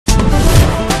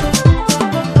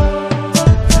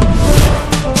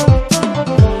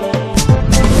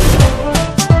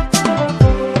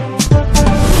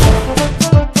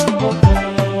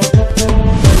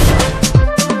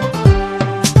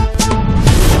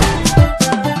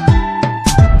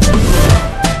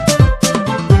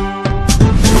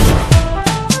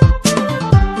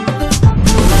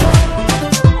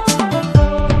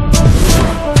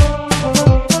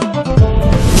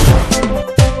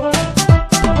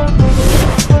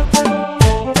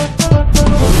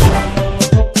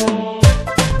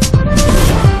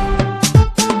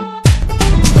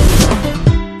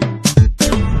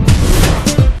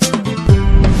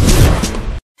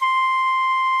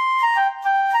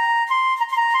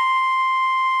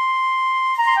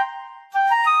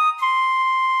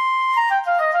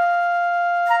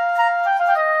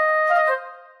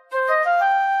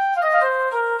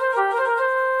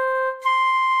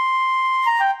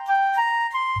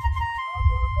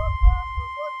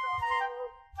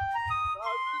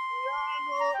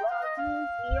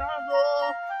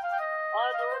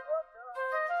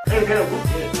ne kana ko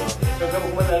ka ga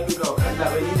kuma da duka kan da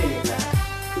bai ne ka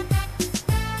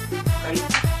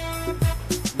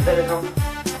kai da kan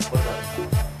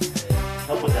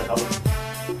tabbata ka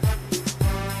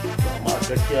amma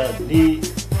gaskiya ni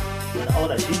da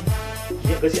aura shi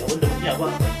ya gaskiya abinda mun iya ba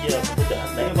ban iya fitar da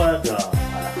hannaye ba da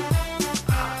mara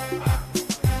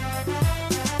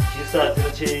shi sa ta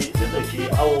ce da dauki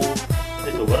awo da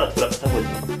dogara tura kasar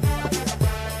waje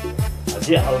a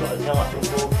je a auro a jama ɗin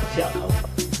ko sai a kawo da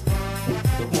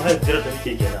kuma har jirar da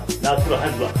muke kenan na tura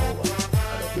hannu a kawo ba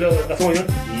kasar wajen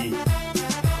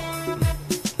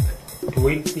to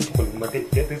wai ni ci kullum ba zai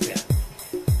tsaya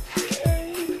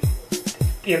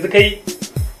yanzu kai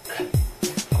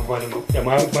da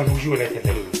ma ban hushi wala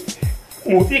tallalo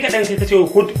motsi ka dan kai ka ce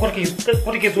ko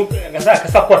ke so ka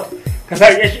sa kwat ka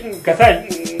sa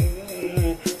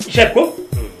shat ko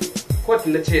kwat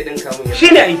na ce din kamun ya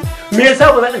shine ai me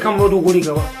yasa ba za din kamun dogo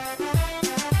riga ba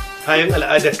kayan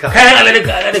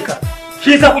al'adarka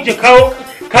shi yasa kuke kawo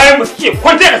kayan mu suke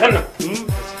kwanta a sannan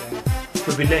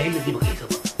to billahi lazi baka isa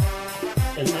ba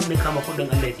dan an ne kama kudin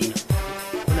Allah ya dina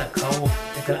kuna kawo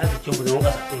daga arzikin ku zaman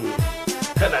kasa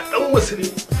kana dan musulmi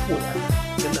saboda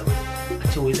Allah a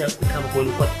ce wai za ku kama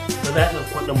wani kwat ba za a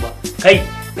kwat din ba kai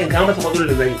in kama masa kwadin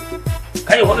da zani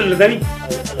kai kwadin da zani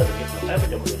Allah da ke fara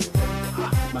da mu ne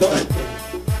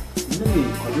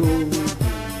kwado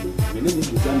menene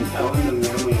ke zami a wannan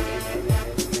mai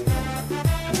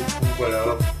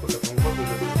gwarawa kudin kwadin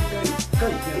da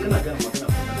kai kana ga magana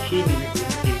shi ne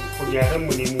ko yaran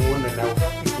mu ne mu wannan nawo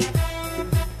muke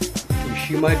to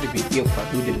shi ma da bai iya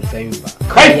kwado da lissafi ba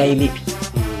kai yayi laifi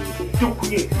duk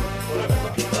ne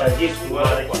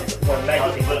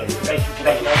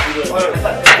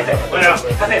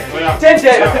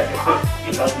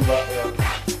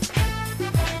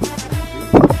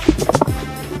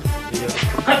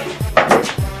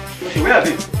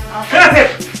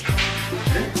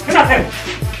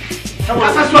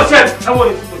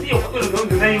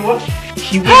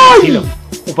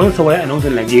ubansa wai a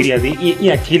nauzin Najeriya zai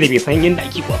iya tela bai san yadda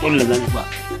ake kwaɗon lazami ba.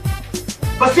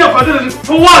 Ba sai kwaɗon lazami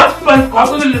for what? Ban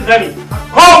kwaɗon lazami.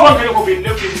 Ko ban kare ko bai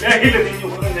lafi da hila zai yi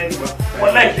kwaɗon lazami ba.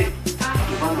 Wallahi sai.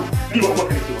 Ni ba kuma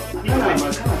kare ba.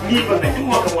 Ni ban da duk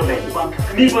maka wallahi.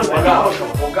 Ni ban da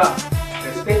oga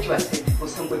respect yourself for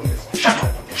somebody else. Shut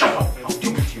up. Shut up.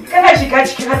 Kana shiga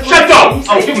cikin hatu. Shut up.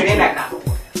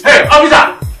 Hey, officer.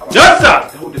 Yes, sir.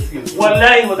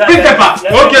 Wallahi ba za ka Take back.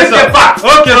 Okay, sir.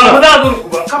 Okay, sir. Ba za a zo ku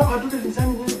ba. ka kwado da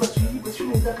lisani ne ba su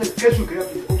ne za ka kai su ga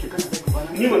yafi okay kana da bana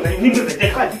Ni ba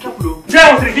zai ka ji ka fulo Ja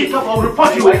mu sirri. ka fa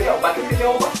report you Wai ba ka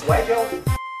jawo ba. Wai jawo.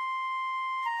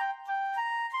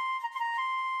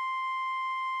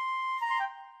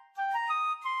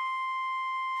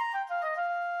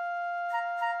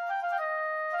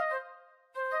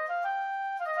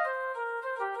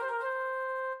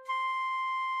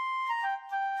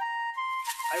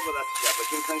 ai ba za su sha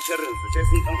bakin kan sharrin su sai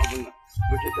sun dan abun nan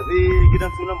muke tafi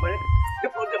gidan sunan bare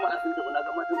duk wanda jama'a sun tafi na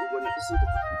ga matan ugon nan su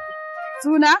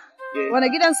Suna? Wane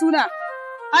gidan suna?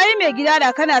 Ai mai gida da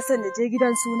kana son da je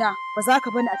gidan suna ba za ka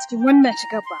bani a cikin wannan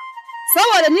shigar ba.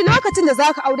 Saboda ni lokacin da za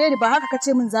ka aure ni ba haka ka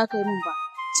ce min za ka yi min ba.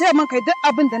 Ce min kai duk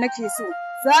abin da nake so.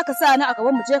 Za ka sa ni a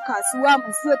gaban mu je kasuwa mu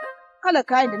siyo kalar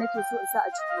kayan da nake so in sa a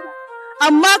jikina.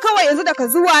 Amma kawai yanzu daga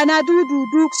zuwa na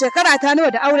dududu shekara ta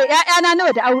nawa da aure ƴaƴana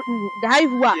nawa da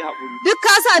haihuwa duk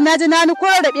ka sa na ji na ni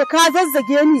korrabe ka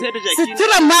zazzage ni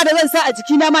suturan ma da zan sa a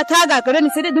jikina ma ta gagare ni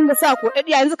sai da dinga sa ko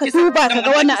dadi yanzu ka duba ka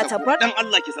ga wannan a tabbar dan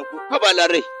Allah ki sako fa ba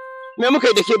larai me muka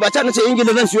yi dake ba ta nace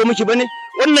Ingila zan siyo miki bane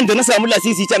wannan da na samu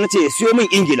lasisi ta nace siyo min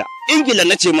Ingila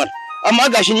nace mar amma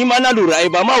gashi ni ma na lura ai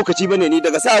ba mahaukaci bane ni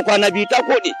daga sa kwana biyu ta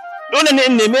kode dole ne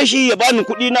in neme shi ya bani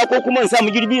kuɗi na ko kuma in samu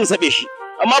girbi in sabe shi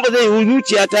amma ba zai yi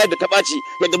zuciya ta da ta ɓaci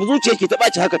yadda zuciya ke ta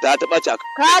ɓaci haka ta ɓaci haka.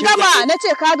 Ka gama na ce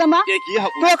ka gama? Ki yi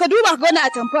haƙuri. To ka duba ka gani a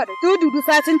tamfar dududu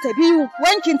satin ta biyu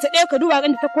wankin ta ɗaya ka duba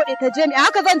inda ta koɗe ta je ni a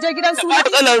haka zan je gidan suna.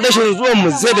 Matsalar rashin zuwan mu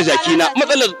sai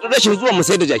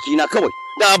da jakina kawai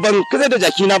da ban sai da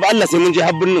jakina ba Allah sai mun je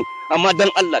har birnin amma dan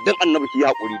Allah dan annabi ki yi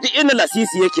haƙuri duk inda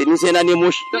lasisi yake ni sai na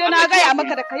nemo shi. Sai na gaya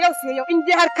maka da ka yau sai yau in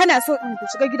dai har kana so in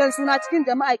shiga gidan suna cikin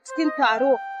jama'a cikin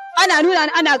taro ana nuna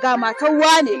ni ana ga matan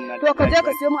wane to ka je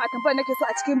ka siyo min atamfa nake so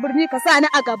a cikin birni ka sa ni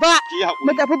a gaba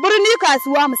mu tafi birni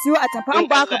kasuwa mu siyo atamfa an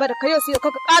ba ka ba da kayo sai ka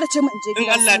ƙara ce min in je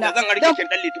gidan suna in Allah da zan arke kin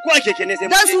dalle ko ake ke ne sai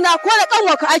dan suna ko da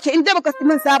kanwa ka ake in dai baka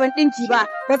min sabon dinki ba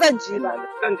ba zan je ba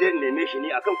zan je in neme shi ni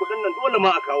akan kuɗin nan dole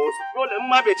ma a kawo su dole in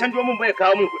ma bai canjo min ba ya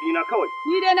kawo min kuɗi na kawai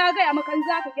ni dai na ga maka in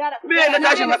zaka gyara me na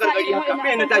tashin hakarkari haka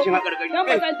me na tashin hakarkari dan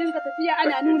ba zan dinka tafiya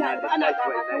ana nuna ba ana ga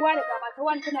mata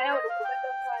wani tana yawo da kuɗin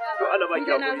to Allah ba ki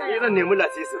hakuri ni zan nemi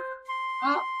lasisin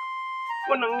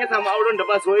wannan ya samu auren da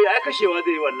ba soyayya ai kashewa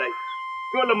zai yi wallahi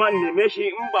dole ma in neme shi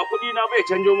in ba kuɗi na bai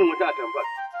canjo min wata atamfa.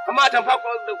 Amma atamfa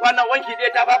da kwana wanki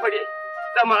ɗaya ta fafare,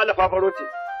 dama Allah fafaro ce.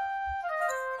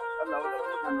 Allah wannan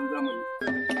mutanen zamani.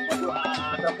 Wato a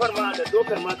atamfar ma da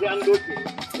dokar ma sai an doke,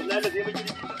 billahi da zai miki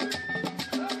jiki.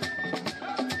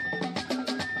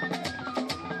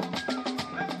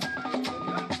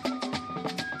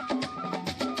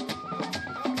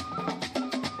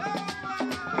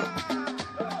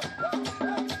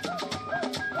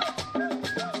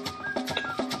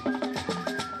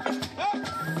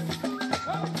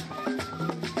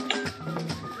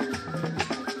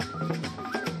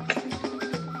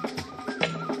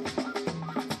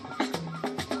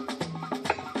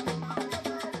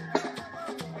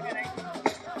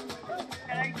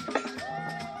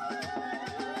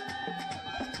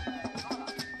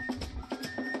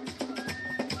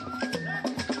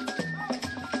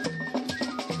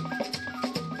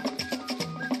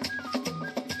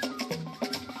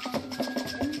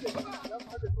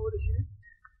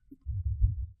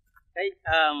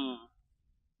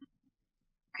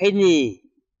 Kai ne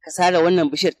ka sare wannan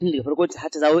bishiyar tun daga farko har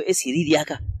ta zawo ya siriri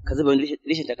haka ka zuba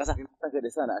rishin ta ƙasa? Saka da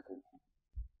sana aka yi.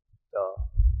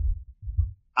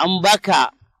 An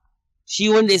baka shi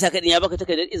wanda ya sa kaɗin ya baka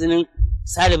takardar izinin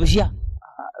sare bishiya?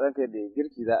 Ranka da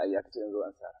girki za a yi aka ce yanzu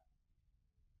an sara.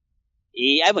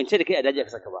 Ai ban ce da kai a daji aka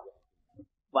saka ba.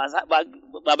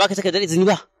 Ba baka takardar izini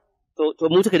ba? To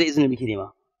mu takardar izinin muke nema.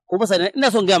 Ko ba sanan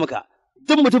ina son gaya maka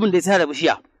duk mutumin da ya sare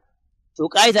bishiya to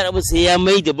ƙa'idar abin sai ya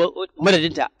mai da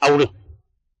madadinta a wurin.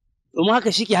 Domin haka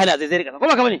shi ke hana zai zai kasa.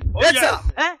 Kuma kama ne? Yasa!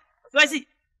 Suwaisi!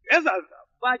 Yasa!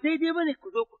 Ba daidai ba ne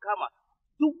ku zo ku kama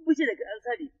duk bishe daga an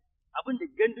sare abin da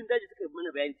gandun daji suka yi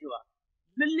mana bayani cewa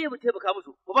lalle mu taimaka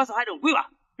musu ku ba su haɗin gwiwa.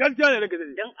 Gaskiya ne ranka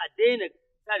zai. Dan a daina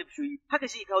sare bishiyoyi haka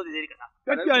shi kawo zai zai kasa.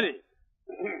 Gaskiya ne.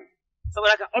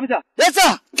 Saboda haka, Amita!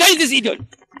 Yasa! Kai this idiot!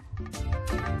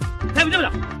 Kai mu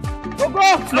dabla! Koko!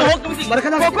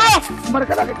 Barkada! Koko!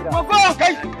 Barkada ka kira. Koko!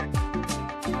 Kai!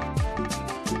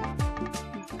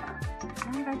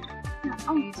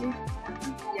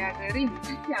 Ya gari,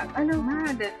 lafiya kalau.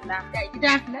 Madalla. Ya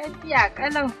gida, lafiya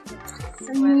kalau.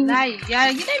 Wallahi, ya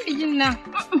gidan bikin nan.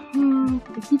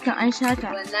 Biki kan an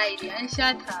shata. Wallahi, an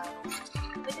shata.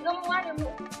 Ba ki ga mu wane mu?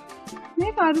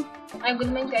 Me faru? Ai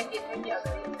gulman ki ake tangi a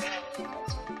gare mu.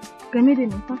 Game da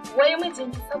ni fa? Wai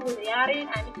mijinki saboda ya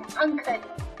rena miki hankali.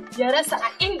 Ya rasa a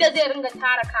inda zai ringa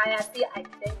tara kaya sai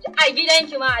a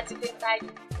gidanki ma a cikin ɗaki.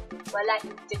 Wallahi,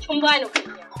 kin bani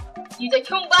kunya. Dije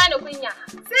kin bani kunya.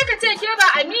 Sai ka ce ke ba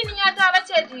aminiya ta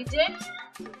bace Dije?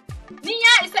 Ni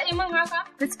ya isa imin haka?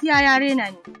 Gaskiya ya rena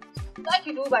ni. Za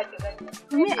ki duba ki gani.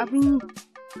 Me abin yi?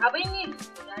 Abin yi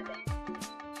guda ɗaya.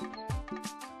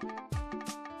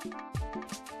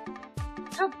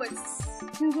 Tabbas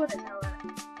kin zo da shawara.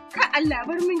 Ka Allah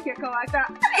bar min ke kawata.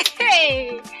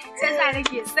 Sai sa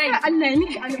nake sai. Ka Allah ya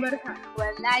miki albarka.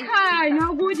 Wallahi. Kai na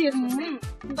gode sosai.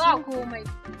 Ba komai.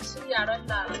 Shi yaron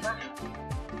Laraba.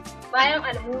 Bayan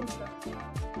almuru.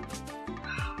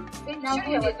 Na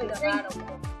gode sosai.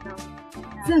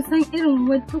 Zan san irin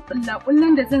wata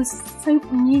kullakullan da zan san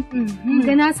in yi.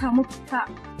 Ga na samu fita.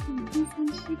 Kin san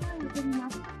shi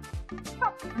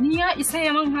Ni ya isa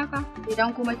ya man haka.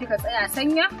 Idan kuma kika tsaya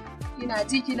sanya. Kina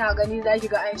ji kina gani za ki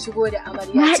ga an shigo da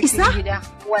amarya cikin gida.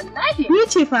 Wallahi. Ni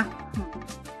ce fa.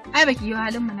 Ai baki yi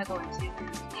halin mu na kawance.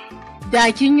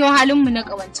 Da kin yi halin mu na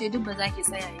kawance duk ba za ki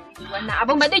tsaya yi. Wannan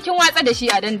abin ba dai kin watsa da shi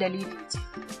a dandali ne.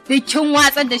 Duk kin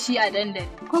watsar da shi a dandali.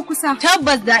 Ko kusa.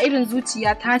 Tabbas da irin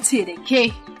zuciya ta ce da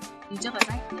ke. Ni ji ba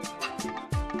za ki yi.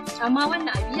 Amma wannan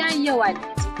abu yayi yawa ne.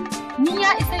 Ni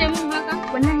ya isa ya mun haka?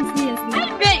 Wallahi sai yanzu. Ai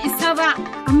bai isa ba.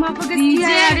 Amma fa gaskiya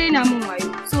ya rena mun wayo.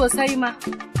 Sosai ma.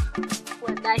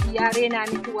 Wallahi ya rena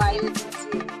miki wayo ce.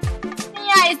 Ni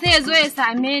ya isa ya zo ya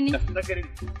same ni.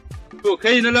 To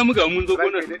kai na lamuga mun zo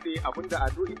gonar. Dade abinda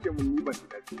Ado yake mun ni ban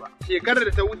dace ba. Shekarar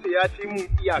da ta wuce ya ci mun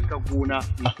iyaka gona.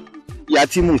 Ya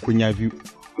ci mun kunya biyu.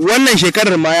 Wannan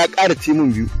shekarar ma ya ƙara ci mun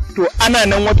biyu. To ana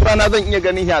nan wata rana zan iya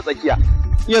ganin shi a tsakiya.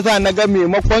 Yasa na ga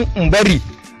maimakon in bari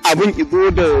abin izo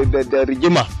da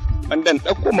rigima. An dan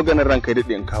ɗauko maganar ranka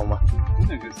daɗe in kawo ma.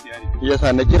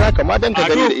 Yasa na kira ka ma dan ka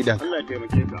gani da idan. Allah ya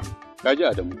taimake ka. Ka ji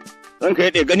Adamu. Ranka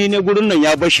ya gani ne gurin nan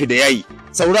ya bar shi da yayi.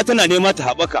 Saura tana nema ta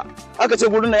haɓaka. Aka ce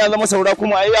gurin nan ya zama saura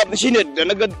kuma ai shine da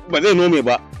naga ba zai nome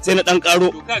ba sai na dan karo.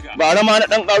 Ba rama na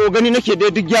dan karo gani nake dai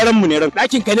duk gyaran mu ne ran.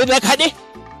 Ɗakin ka ne da ka haɗe?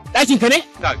 Ɗakin ka ne?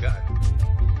 Kaga.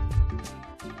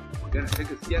 Magana ta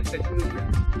gaskiya ta kiro ka.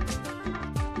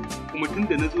 Kuma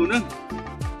tunda na zo nan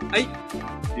ai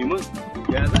liman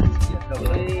ya za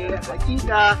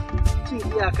hakika cin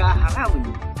iyaka haramun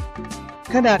ne.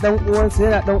 Kana dan uwansa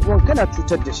yana dan uwan kana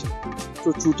cutar da shi.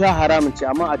 To cuta haramun ce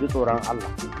amma a ji tsoron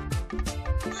Allah.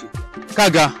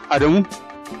 Kaga Adamu,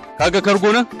 kaga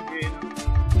kargo nan?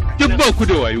 Duk ba ku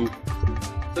da wayo.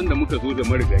 Sanda muka zo da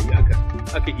marigayi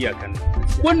aka iyakan nan.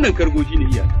 Wannan kargo shine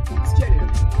iyaka.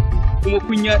 Kuma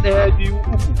kunya 1 2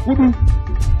 3 4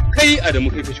 kai Adamu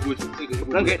kai ka shigo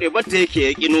ranka dai batta yake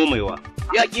ya kino maiwa.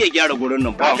 Ya ki ya gyara gurin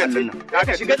nan ba Allah nan.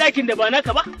 Ka shiga dakin da ba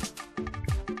naka ba?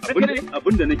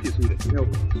 Abinda nake so da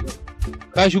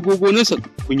ka shigo gonarsa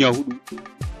kunya 4.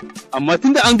 Amma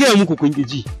tunda an gaya muku kun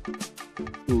ji.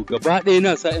 To gaba ɗaya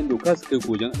na sa in doka su kai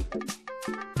wajen alƙali.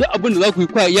 Duk abin da za ku yi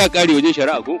kwa ya ƙare wajen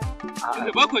shari'a ko?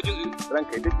 Tunda ba ku jin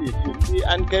ranka dai sai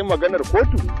an kai maganar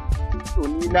kotu to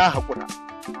ni na hakura.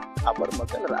 A bar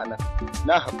maganar anan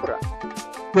na hakura.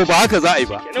 To ba haka za a yi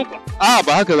ba. A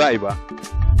ba haka za a yi ba.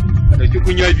 A ɗauki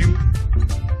kunya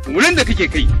 2. Wurin da kake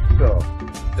kai.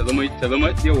 Ta zama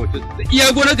yawa ta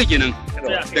iya gonar ka kenan.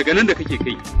 Daga nan da kake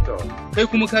kai. Kai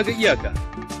kuma ka ga iyaka.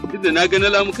 Duk da na ga na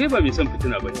lamu kai ba mai son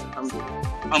fitina ba ne.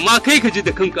 Amma kai ka ji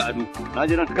da kanka ado. Na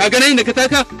ji ranka. Ka ga nan da ka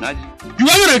taka? Na ji.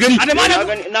 Duba mana gani. Na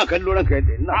gani ina kallo ranka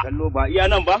yadda ina kallo ba iya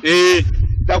nan ba. Eh.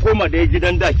 Ta koma da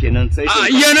gidan da kenan sai. A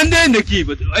iya nan da yanda ke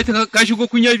ai ka shigo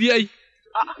kunya 2 ai.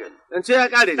 Dan ce ya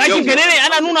kare. Dakin ka ne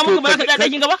ana nuna maka ba ka da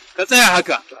dakin gaba? Ka tsaya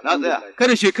haka. Na tsaya.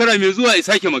 Kada shekara mai zuwa ya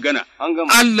sake magana. An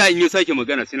gama. Allah in ya sake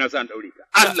magana sai na sa an daure ka.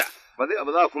 Allah. Ba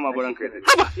za ku ma gurin kai.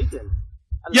 Haba.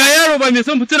 Ya yaro ba mai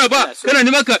son fitina ba, kana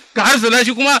nima ka harsala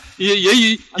shi kuma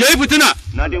yayi fitina.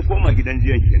 Na dai koma gidan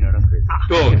jiyan kenan ranka.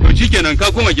 To shikenan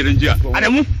ka koma gidan jiya.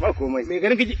 Adamu ba komai. Me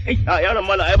garin kaji? Yaron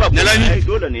mala ai ba komai. Na lami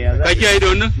dole ne ya. Ka kiyaye da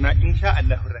wannan? Na insha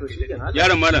Allah ranka.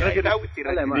 Yaron mala.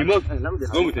 Limon.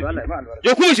 Zo mu tafi.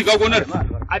 Ya kuma shiga gonar.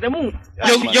 Adamu.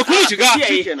 Ya kuma shiga.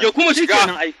 Ya kuma shiga.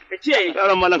 Ka kiyaye.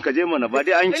 Yaron malan ka je mana ba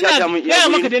dai an shata mun iya.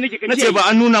 Maka dai nake ka kiyaye. Nace ba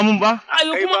an nuna mun ba.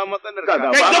 Kai ba matsalar ka ba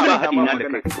ina da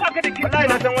kai. Baka da Wallahi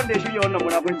na san wanda ya shirya wannan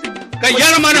munafunci. Kai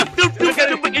yaron mana. Duk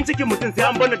bakin cikin mutum sai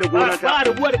an banda da gona ta. Ba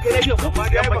rabuwa da kai lafiya ko Amma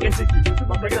dai bakin ciki.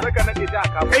 ba kai saka nade ta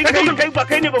aka ba kai ba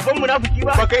kai ne babban munafiki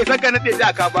ba ba kai saka nade ta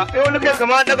aka ba sai wani kai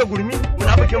kama daga gurmi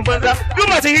munafikin banza duk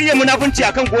masu hirye munafunci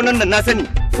akan gonan nan na sani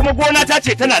kuma gona ta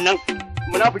ce tana nan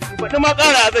munafiki ba ma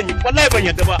ƙara zan yi wallahi ban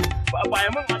yadda ba ba ya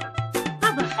mun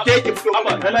ke ki fito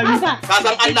ba kalami ka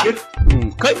san Allah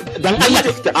kai dan Allah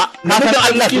ka fita na san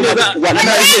Allah ki wallahi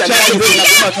wallahi ba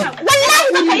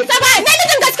kai ba ne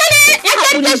da gaske ne ya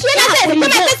karbe shi yana da kuma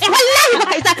sai wallahi ba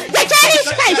kai ya kare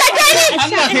shi kai ya kare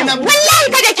wallahi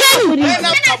ka da kare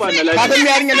ka san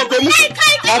yarinya na kai mu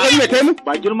ka san me kai mu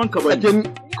ba girman ka ba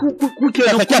ku ke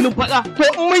da kullun fada to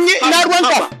in mun yi ina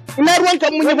ruwanka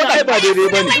mun yi fada ba daidai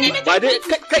bane ba dai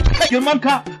kai girman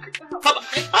ka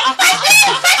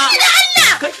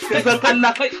kai san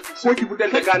Allah kai ko ki fitar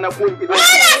da gana ko ki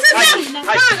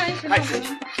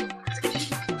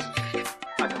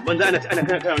banza ana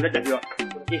kana da dafiwa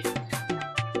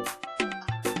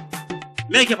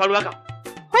me yake faruwa ka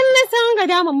kullum sun ga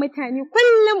damun mutane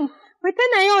kullum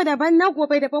mutana yau daban na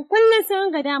gobe daban kullum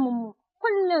sun ga damun mu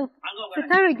kullum su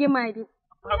ta rigima dai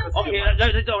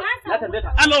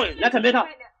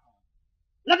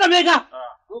na tambaye ka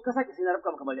ko ka sake sai na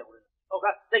rabka maka mali a gurin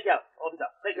take care officer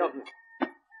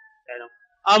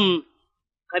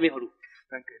kai me faru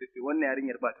ranka dake wannan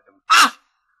yarinyar ba ta da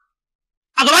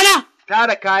a gaba na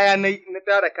tara kaya na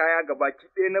tara kaya gabaki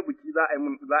ɗaya na biki za a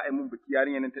yi mun biki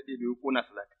yarinyar nan ta ɗebe ko na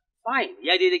salati fine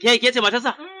ya dai ke ce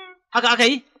matarsa haka aka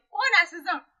yi kona su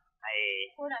zan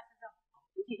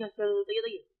kike kan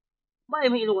tsage ba yi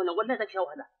min irin wannan wallahi ta sha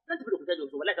wahala zan tafi da ku da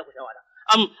wallahi ta ku sha wahala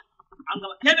an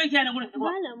gaba ke don kiyaye gurin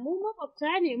malam mu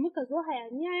makwabta ne muka zo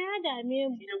hayaniya ya dame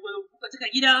mu gidan gurin kuka cika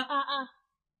gida a'a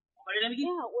bare da miki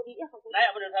ya hakuri nayi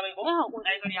abin da ta bai ko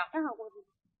nayi kariya ya hakuri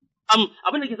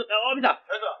abin da ke so obita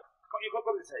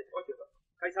ko sai okay sir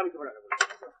kai sami ki fara da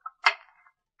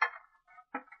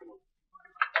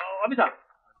obita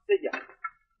sai ya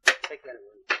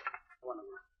wannan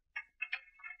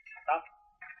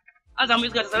an samu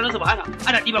iska ta sararin subhana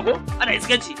ana diba ko ana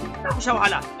iskanci za ku sha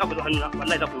wahala za ku zo hannuna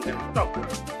wallahi za ku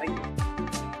yi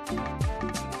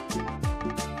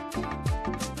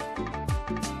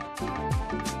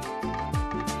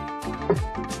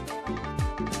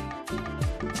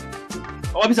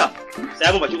Kawo bisa, sai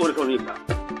mun baki ƙorin kawai ka.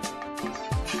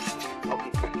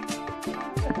 Okay.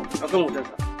 Akan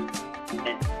wutarsa.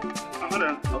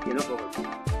 Okay, no problem.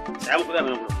 Sai mun kuɗa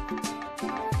mai nan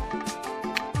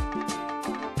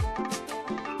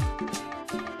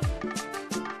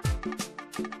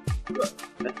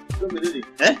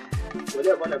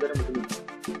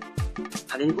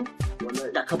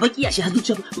da ka baki a shi har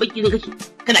zuciya baki ne kake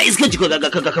kana iskanci ko ka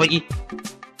baki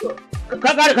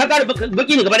ka kare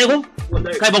baki ne gaba ne ko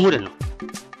kai ban hudan nan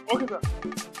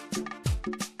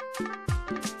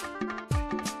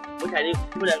mutane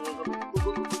kula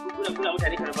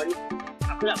mutane karfani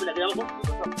kuna abin da gida ko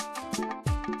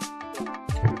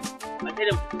a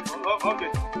tare mu Okay.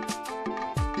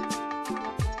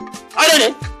 Ado ne?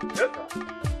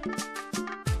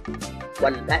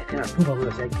 Wallahi kana tuba mu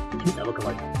da sai kin tsaba ka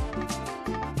baki.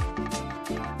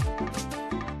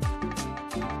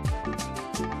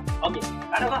 Okay,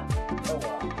 kana ba?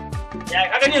 Ya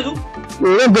ka gani yanzu?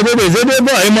 Ran gaba bai zai dai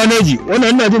ba a yi manaji,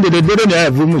 wannan ina jin da daddare ne ya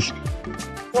haifi mushi.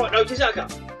 Ko dauki shi haka.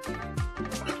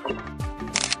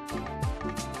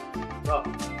 To,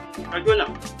 ka jona.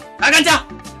 Ka ganta?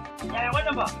 Yaya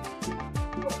wannan ba?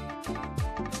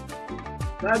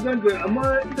 Ka ganta amma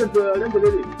ita da ran gaba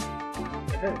ne.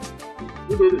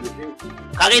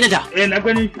 Ka ga ita? Na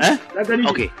gani. Na gani.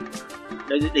 Okay.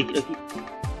 Dauki.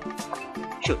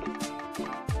 Sure.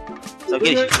 Sauke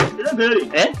shi. Ran gaba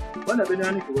ne. Wannan bai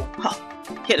na niki ba. Ha.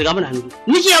 Ke daga mana hannu.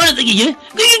 Niki ya mana tsaki gine.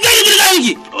 Ga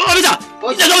niki. Oh, bita.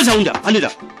 Ita ga masa hunda. Hannu da.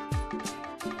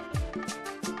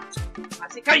 A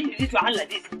sai kai yi to Allah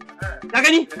dai. Ka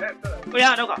gani? Ko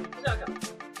ya dauka.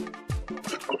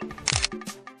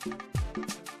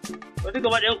 Wata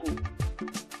gaba ɗayan ku.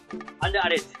 Under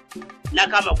arrest. Na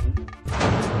kama ku.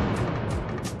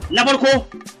 Na farko.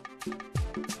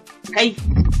 Kai.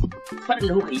 Faɗin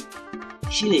da kuka yi.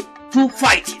 Shine two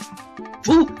fighting.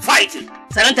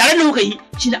 Sannan tare da kuka yi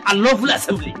shine unlawful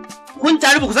assembly. Kun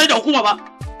tare ba ku sanar da hukuma ba.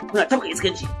 Kuna tafka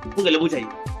iskanci. Kun ga labuta yi.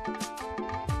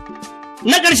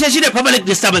 Na ƙarshe shine public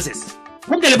disturbances.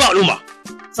 Kun ga ba al'umma.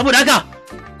 Saboda haka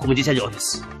kuma je caji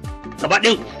office. Gaba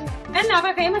ɗayan ku. Allah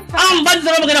ba kai masa. An ban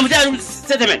zama magana mu je a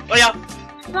settlement. Oya.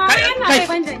 Kai Allah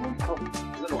ban da ni.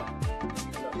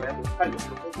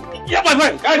 Ya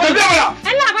bai. Kai ka ga mana.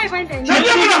 Allah bai ban da ni. Sai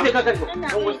ya mana.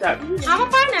 Amma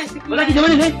ba na ciki. Ba za ki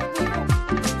jama'a ne?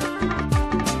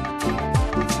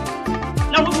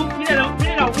 Na hudu kine da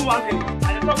hukuma hankali. A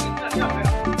da kawai kina da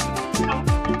kaya.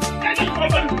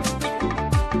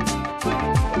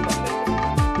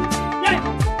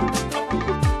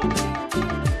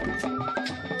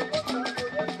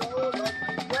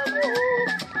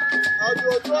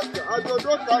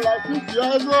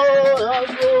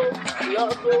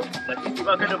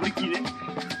 Ba ka da burki ne?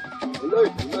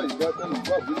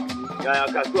 Yaya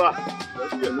kasuwa?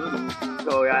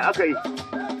 To yaya aka yi?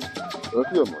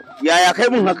 Yaya kai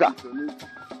mun haka?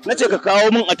 Na ce ka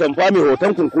kawo min atamfa mai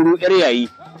hoton kunkuru yar yayi.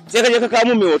 Sai ka je ka kawo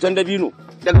min mai hoton dabino.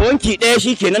 Daga wanki ɗaya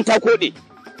shi kenan ta koɗe.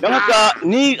 Don haka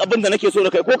ni abin da nake so da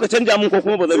kai ko ka canja min ko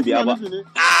kuma ba zan biya ba.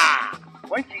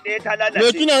 Wanki ɗaya ta lalace.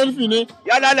 Me kina nufi ne?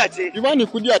 Ya lalace. Ki bani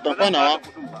kudi a tamfanawa.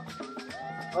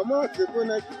 Amma teko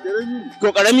na ki karami.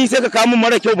 To karami sai ka kawo min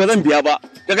mara kyau ba zan biya ba.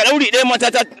 Daga ɗauri ɗaya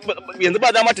mata ta yanzu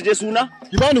ba dama ta je suna?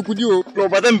 Ki bani kudi o. To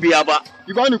ba zan biya ba.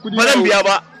 Ki bani kudi. Ba zan biya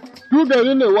ba. Du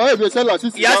gari ne waye bai sallah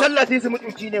sisi ba. Ya sallah sisi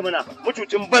mutuci ne muna.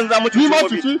 Mutucin banza mutuci. Ni ma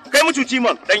cuci? Kai mutuci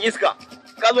man dan iska.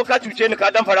 Ka zo ka cuce ni ka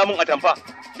dan fara min atamfa.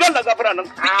 Don da gafara nan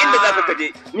duk inda za ka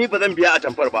kaje ni ba zan biya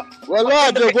atamfar ba.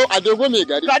 Wallahi adego mai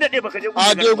gari. Ka dade baka je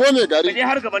adego mai gari. Ka je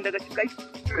har gaban daga kai.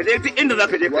 Ka je duk inda za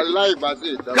ka je. Wallahi ba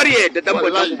zai da. Kar ya yadda dan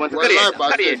bakin uban kar ya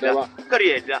yadda. Kar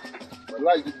ya yadda.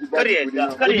 Wallahi kar ya yadda.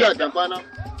 Kar ya yadda.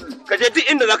 Ka je duk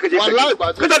inda za ka je. Wallahi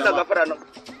ba zai da. Ka dan gafara nan.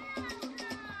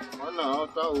 Wannan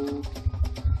hausa o.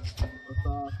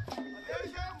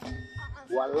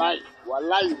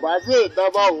 Wallahi ba zai da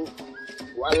ba o.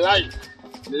 Wallahi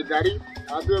mai gari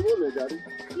adego mai gari.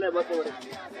 Allah ba ka wani.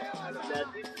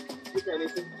 Mutane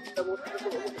sun tabo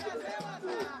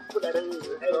kudaden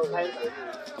kayan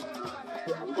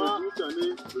amma mutane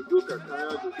da doka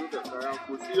kaya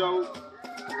ko siyawo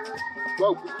ba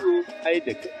kuɗi o. Ai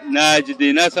da na ji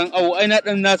dai na san awo ai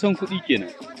na san kuɗi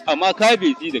kenan amma ka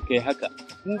bai ji da kai haka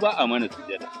mu ba a mana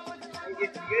sujada.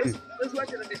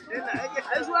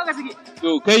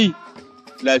 To kai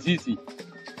lasisi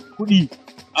kuɗi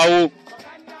awo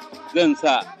zan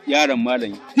sa yaron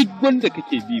malam duk wanda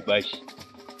kake bi bashi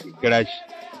kira shi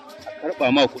a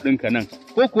karɓa ma kuɗinka nan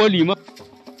ko kuwa liman.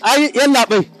 Ai yalla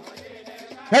bai.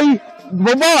 Kai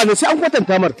babawa ne sai an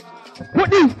kwatanta mar.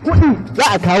 Kuɗi za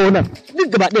a kawo nan. Duk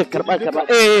gaba ɗaya karɓa.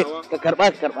 Ka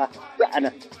karɓa. Ya ana.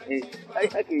 Ai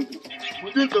haka yake.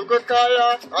 Mutum ɗauka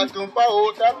kaya a tumfa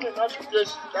o ta fi na shuke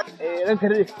shi. Ranka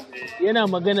dai yana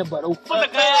magana barau.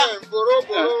 Boro.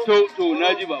 To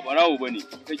naji ba barawo bane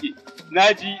kake.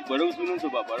 Naji barau sunansa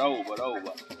ba barawo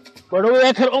ba. Barau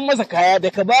ya karɓar masa kaya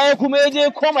daga baya kuma ya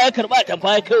je koma ya karɓa a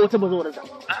tamfa ya kai wata bazawarsa.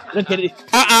 Ranka dai.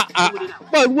 A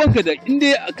ba ruwanka da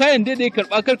inda kayan dai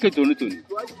karɓa kar kai tone.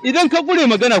 Idan ka gure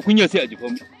magana kunya sai a jifa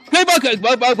mu. Kai ba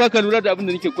ka lura da abin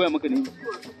da nake koya maka ne.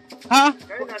 Ha?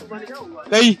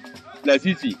 Kai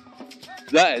lasisi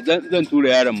zan tura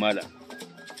yaron malam.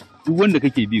 Duk wanda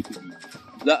kake bi kuɗi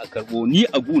za a karɓo ni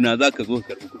a guna za ka zo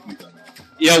ka karɓi kuɗi.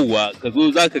 Yawwa ka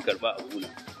zo za ka karɓa a guna.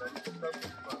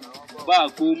 ba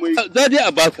komai. Za dai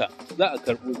a baka, za a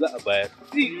karɓo, za a bayar.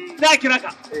 Za a kira ka.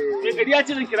 Mai gari ya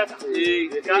ce zan kira ka.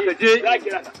 Ka je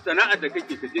sana'ar da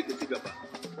kake ka je ka ci gaba.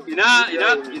 Ina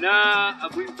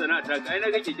abin sana'a ta ai na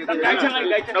kake ke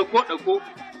dauko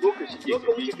zo ka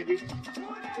shige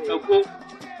dauko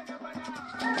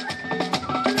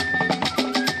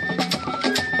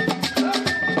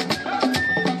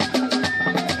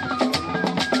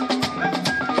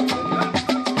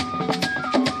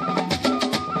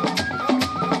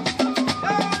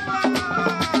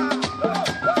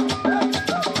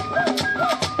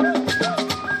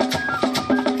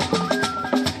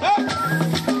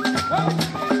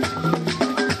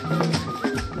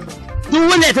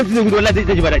wannan ya tafi gudu wallahi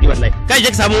zai ji ba daɗi wallahi kai je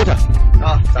ka samu mota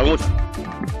samu mota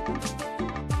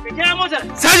ka kira motar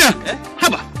saja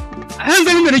haba a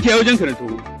hanzarin da nake a wajen karatu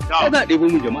za a ɗebo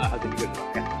mu jama'a haka ne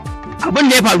abin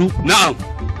da ya faru na'am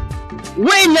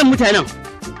wayannan mutanen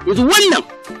yanzu wannan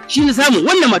shi ne samu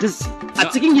wannan matar a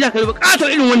cikin gida kai bukatar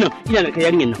irin wannan ina da kai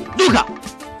yarinyar nan duka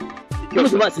kuma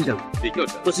su ba sun da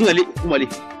to sun gale kuma le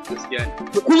gaskiya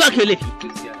ne kuma kai laifi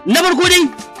na farko dai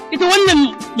ita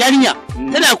wannan yarinya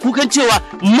tana kukan cewa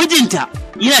mijinta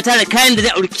yana tara kayan da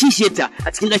zai auri kishiyarta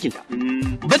a cikin ɗakinta.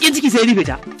 Bakin ciki sai rufe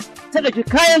ta. Ta ɗauki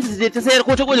kayan ta sayar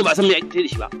ko ta ƙone ba san me ake da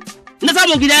shi ba. Na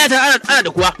samun gida ya taru ana da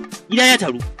kuwa gida ya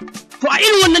taru. To a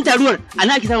irin wannan taruwar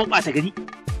ana ake samun ɓata gari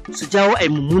su jawo a yi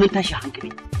mummunan tashin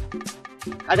hankali.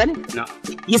 Ka gane?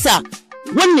 Yasa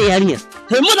wannan yarinyar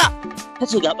ta yi maza ta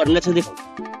ce ga ɓarna ta zai faru.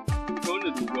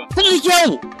 Ta ɗauki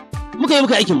kyawun muka yi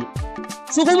muka aikinmu.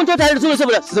 Su kuma mun tare da su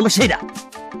saboda su zama shaida.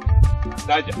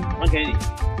 Saja, ranka ne.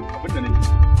 Abin da nake.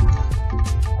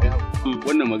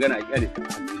 Wannan magana a kyale ta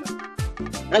hannuna.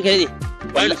 Ranka ne.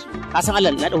 Wallahi. Ka san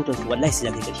Allah na dautar su wallahi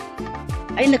sai da kai kashi.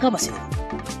 Ai na kama sai.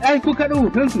 Ai ko ka dau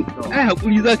hoton su. Ai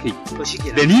hakuri za ka yi. To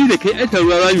shikenan. Da ni da kai ai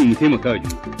taruwa za mu taimaka wa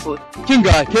juna. Kin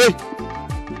ga ke?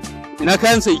 Ina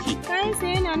kayan sai ki? Kayan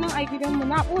sai yana nan a gidanmu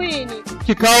na ɓoye ne.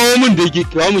 Ki kawo min da ki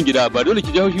kawo min gida ba dole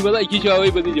ki ji haushi ba za ki cewa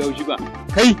wai ba zai ji haushi ba.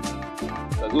 Kai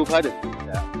ka zo fada.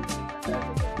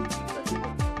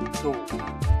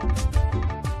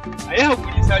 A yi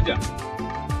haƙuri saja.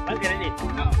 Ranka ne,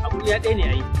 abu ya ɗaya ne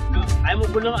a yi. Ai mun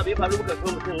kullum abu ya faru muka so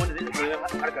mutum wanda zai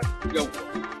ɗauke harkar. Yau.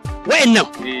 Wa'annan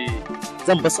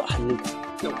zan basu a hannun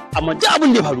amma duk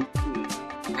abin da ya faru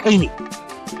kai ne.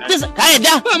 Ka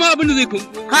yadda? Ba ma abin da zai kun.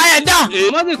 Ka yadda?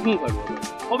 Ma zai kun faru.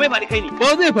 Ko bai faru kai ne? Ba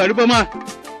zai faru ba ma.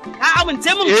 Ka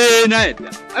amince mun? Na yadda.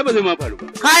 Ai ba zai ma faru ba.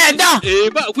 Ka yadda?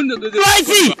 Ba abin da zai.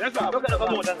 Tuwaci!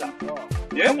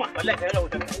 Wallahi kai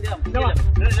rahoton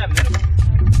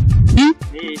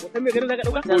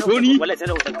hoto ni? Wallahi sai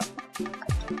rahoton ka.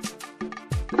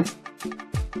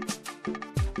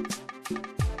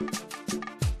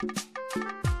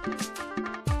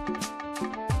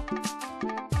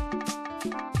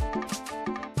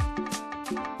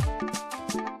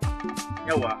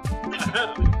 yawa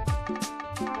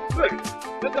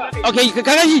Okay, ka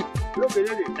gaji?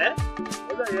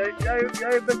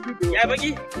 ya baki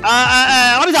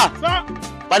Hamza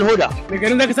ban hoda da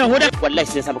garin zaka sa hoda wallahi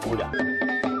sai sa maka hoda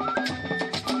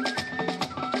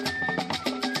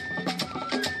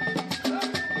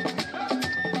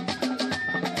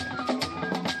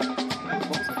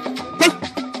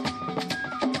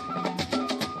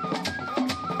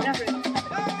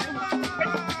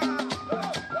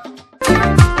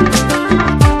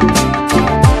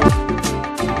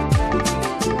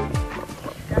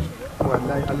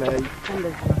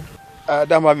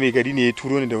dama mai gari ne ya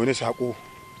turo ni da wani sako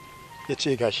ya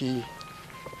ce gashi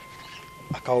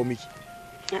a kawo miki.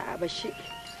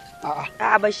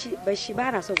 A'a bashi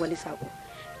ba na son wani sako.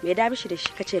 Me da mishi da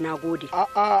shi kace na gode.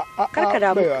 Karka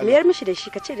da mayar mishi da shi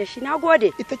kace da shi na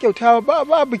gode. Ita kyauta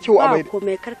babu kyau a mai. Ba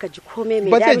komai karka ji komai mai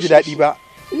ba zai ji daɗi ba.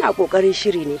 Ina kokarin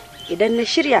shiri ne. Idan na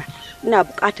shirya ina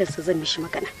buƙatar sa zan mishi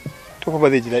magana. To fa ba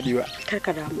zai ji daɗi ba.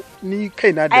 Karka damu. Ni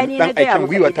kaina da dan aikin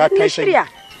gwiwa ta kai sai.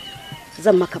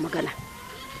 Zan maka magana.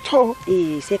 To.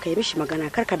 Sai ka yi mishi magana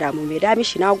karka damu mai da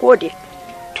mishi na gode.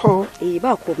 To.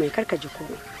 Ba komai karka ji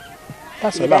komai. Ta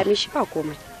salam. Mai da mishi ba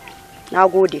komai. Na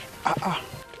gode.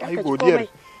 Ai godiyar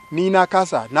ni na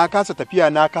kasa tafiya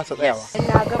na kasa tsayawa.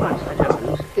 Na gama.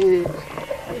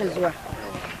 Zuwa.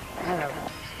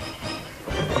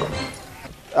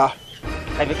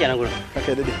 Kai kake nan gurin.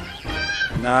 Kai dade.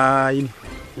 Na yi ne.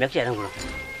 Me kake nan gurin?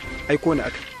 Ai ko ne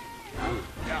aka.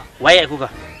 Waye ai kuka?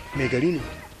 Mai gari ne.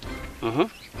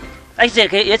 Ai sai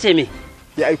kai yace me?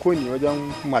 Ya aiko ni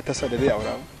wajen matarsa da zai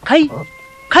aura.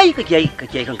 Kai ka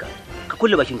kiyaye kanka. Ka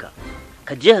kulle bakinka.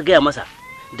 Ka je ka gaya masa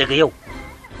daga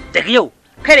yau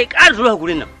kai da ƙara zuwa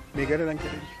gurin nan Me gari ranka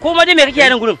dai. Ko ma dai me kake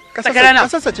nan gurin? Sakarana.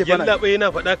 Kasassa ce bana. Yalla bai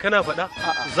yana faɗa kana faɗa.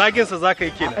 Zagin sa zaka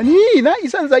yi kenan. Ni na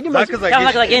isa zagin zaka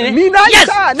zage ni. Ni na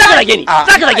isa. Zaka zage ni.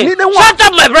 Zaka zage ni. Shut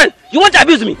up my friend. You want to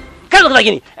abuse me? Kai zaka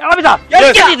zage ni. Officer,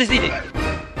 get this thing.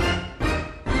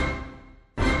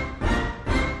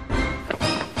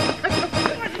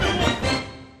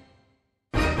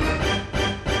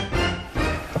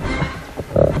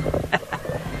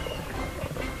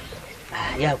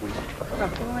 Ya guri.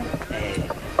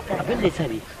 Abin da ya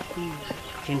sani.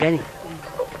 Kin gani?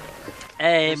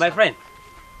 My friend,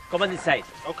 come on this side.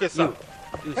 Okay, sir.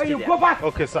 You go back.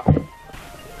 Okay, sir.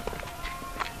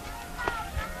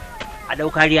 A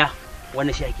dau kariya, wannan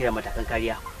shi ake kira matakan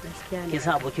kariya. Gaskiya ne. Kin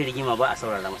san abokin rigima ba a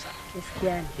saurara masa.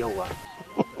 Gaskiya ne. Yawwa.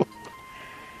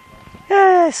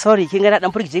 Sorry, kin ga na dan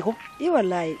firgice ko?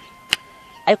 Wallahi.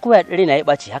 Ai kuma dare na ya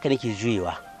baci haka nake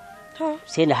juyewa. To.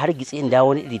 Sai na hargitse in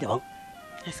dawo wani iri daban.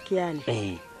 Gaskiya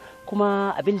ne.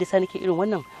 Kuma abin da sa nake irin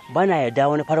wannan bana yarda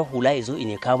wani farar hula ya zo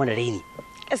ine kawo mana raini.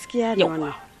 Gaskiya ne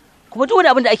wannan. Kuma duk wani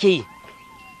abin da ake yi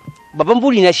babban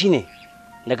buri na shine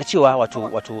daga cewa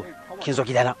wato kin zo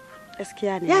gidana.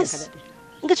 Gaskiya ne. Yes.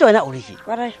 In ga cewa na aure ki.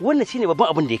 Wannan shine babban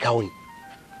abin da ya kawo ni.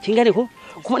 Kin gane ko?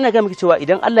 Kuma ina ga miki cewa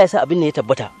idan Allah ya sa abin ne ya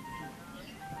tabbata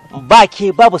ba ke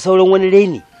babu sauran wani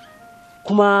raini.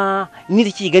 Kuma ni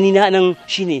da ke gani na nan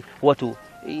shine wato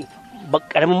ba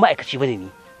karamin ma'aikaci bane ni.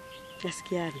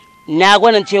 Gaskiya ne. Na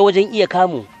gwanance wajen iya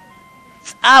kamu.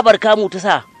 Tsabar kamu ta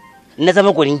sa na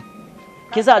zama gwani.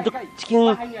 Kin sa duk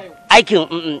cikin aikin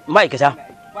ma'aikata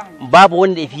babu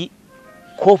wanda ya fi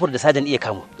kofar da sajan iya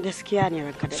kamu. Gaskiya ne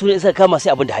ranka da. Su ne suka kama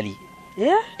sai abin da hali.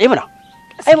 Mana.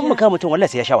 Ai mun kama mutum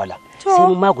wallahi sai ya sha wala. Sai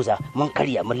mun maguza, mun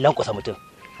karya, mun lankwasa mutum.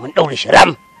 Mun daure shi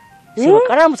ram. Sai mun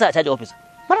kara musa a caji office.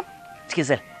 Cikin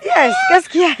sel. Yes,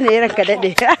 gaskiya ne ranka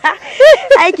dade.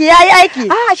 Aiki yayi aiki.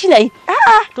 Shi ne yi.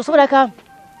 To saboda haka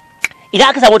idan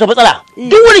aka samu wata matsala,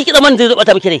 duk wani ki zaman zai zo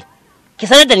bata miki rai. Ki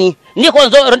sanar da ni ko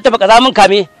zo in taba kaza mun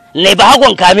kame, nai ba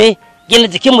hagon kame, gina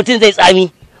jikin mutum zai tsami.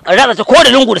 In ratsa ta ko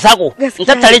da lungu da sako, in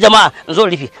tattare jama'a in zo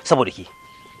rufe saboda ki.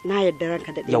 Na yadda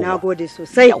ranka dade, nagode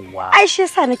sosai. Ai shi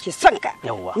yasa nake son ka.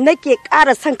 Nake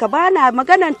ƙara son ka bana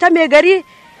maganan ta mai gari.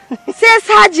 Say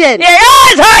sergeant.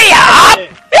 Yes, hurry up.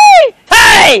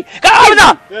 Hey, come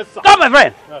on. Come, my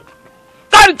friend.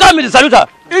 Come with the saluter.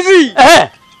 Easy.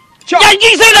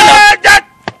 Yankee, say that.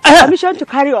 Permission to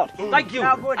carry on. Thank you.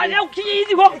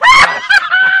 Easy, go.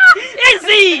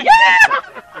 Easy.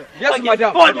 Yes,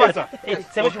 madam.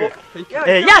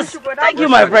 Yes. Thank you,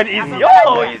 my friend. Easy.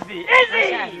 Oh, easy.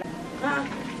 Easy.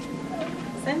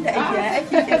 Sanda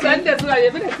aiki sanda zuwa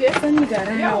ya bi da ke sanni da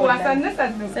rana yawa sannu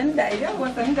sanda yawa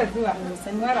sannu da zuwa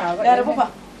sannu maraba ya rabu fa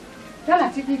tana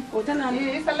ciki ko tana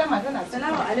ne sallama tana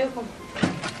assalamu alaikum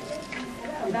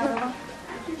maraba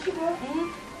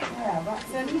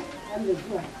sannu da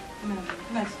zuwa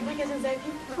na shi kake jin zafi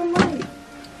wallahi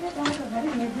ya dan haka gari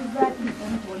ne duk zafi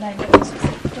sannu wallahi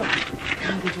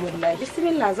to wallahi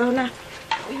bismillah zauna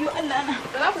Ayyo Allah na.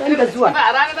 San da zuwa.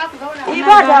 Ba rana za ku zauna.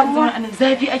 Ba damuwa.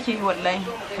 Zafi ake yi wallahi.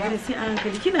 Kada sai an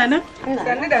hankali kina nan?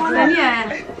 Sanni da zuwa. Ni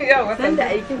yaya? Yawa. San da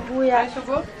aikin buya.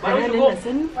 Shigo. Ba shigo.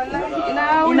 Wallahi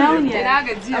ina wuni. Ina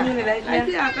gajiya.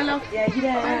 Lafiya kalau. Ya gida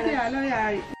ya. Lafiya lau ya.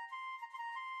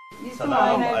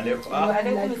 Assalamu alaikum. Wa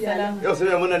alaikum salam. Yau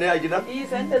sai muna ne a gida?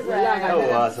 San da zuwa.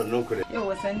 Yawwa sannun ku ne.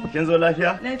 Yawwa sanni. Kin zo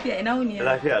lafiya? Lafiya ina wuni.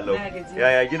 Lafiya lau.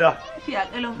 Yaya gida? Lafiya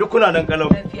kalau. Duk kuna nan kalau.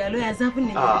 Lafiya lau ya zafin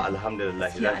ne. Alhamdulillah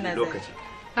lafiya lokaci.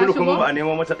 Kulu kuma ba a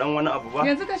nemo mata dan wani abu ba.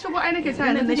 Yanzu ka shigo ai nake ta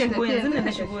nan nake tafiya. Yanzu nan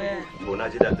na shigo ya. To na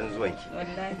ji dadin zuwanki.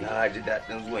 Wallahi. Na ji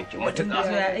dadin zuwanki matuƙa.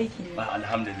 Zuwa aiki.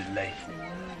 Alhamdulillah.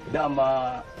 Dama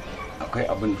akwai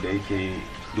abin da yake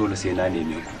dole sai na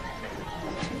neme ku.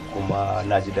 Kuma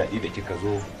na ji daɗi da kika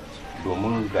zo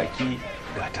domin gaki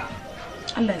gata.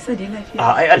 Allah ya sa dai lafiya.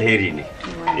 Ai alheri ne.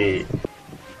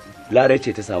 Larai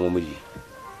ce ta samu miji.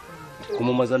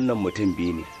 Kuma mazan nan mutum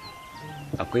biyu ne.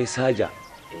 Akwai Saja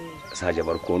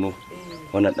Barkono,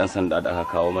 wannan dan sanda da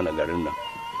aka kawo mana garin nan,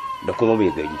 da kuma mai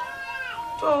gari.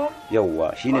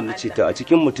 Yawwa shine nace ta a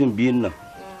cikin mutum biyun nan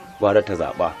gwara ta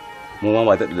zaba. Mu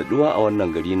ma da daduwa a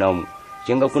wannan gari namu.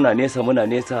 Kin ga kuna nesa muna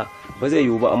nesa ba zai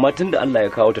yiwu ba, amma tunda Allah ya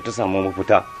kawo ta ta samu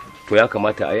mafita to ya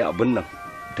kamata a yi abin nan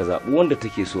ta zabi wanda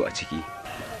take so a ciki.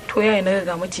 To yayi na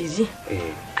ga maciji?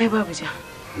 Ai babu ja.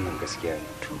 Gaskiya ne.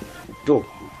 To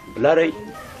Larai.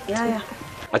 Yaya.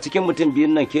 A cikin mutum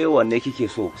biyun nan ke wanne kike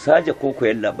so? Saja ko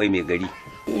koyan labai mai gari?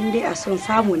 In dai a son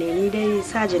samu ne ni dai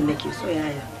sajan nake so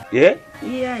yaya.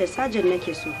 Ni yaya sajan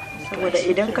nake so. Saboda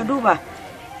idan ka duba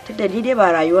tunda ni dai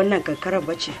ba rayuwar nan kankarar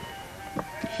bace.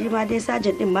 Shi ma dai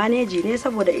sajan din maneji ne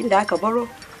saboda inda aka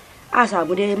baro a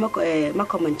samu dai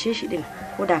makamance shi din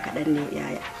ko da kaɗan ne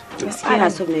yaya. gaskiya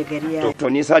so mai gari ya to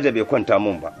ni saja bai kwanta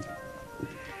mun ba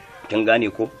kin gane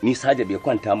ko ni saja bai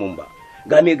kwanta mun ba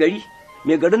ga mai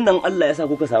garin nan Allah ya sa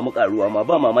kuka samu karuwa ma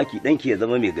ba mamaki danki ya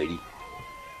zama mai gari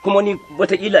kuma ni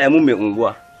wataƙila ya mun mai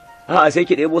unguwa a'a sai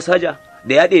ki ɗebo saja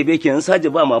da ya ɗebe ki in saja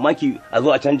ba mamaki a zo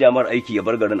a canja mar aiki ya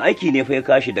bar garin aiki ne fa ya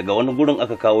kashi daga wani gurin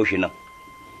aka kawo shi nan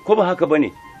ko ba haka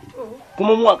bane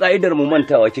kuma mu a ka'idar mu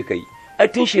mantawa kika yi ai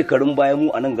tun shekarun baya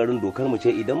mu a nan garin dokar mu ce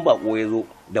idan bako ya zo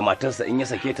da matarsa in ya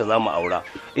sake ta za mu aura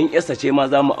in yarsa ce ma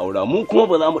za mu aura mu kuma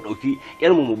ba za mu ɗauki yar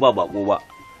mu ba bako ba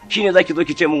shine zaki zo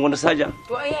ki ce min wani saja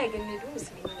to ai ya ganne dole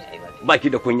musulmi ne ai ba ki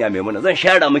da kunya mai mana zan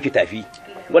shara miki tafi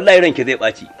wallahi ranki zai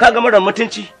ɓaci kaga marar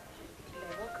mutunci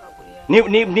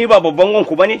ni ba babban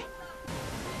wanku bane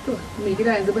to mai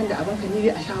gida yanzu banda abanka ni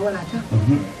dai a shawara ta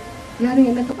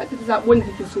yarinyar nan ka faɗi ta zaɓi wanda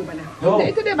take so bana da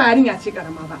ita dai ba yarinya ce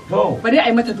karama ba ba dai a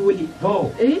yi mata dole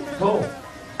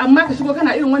amma ka shigo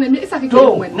kana irin wannan me isa kake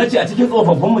irin wannan nace a cikin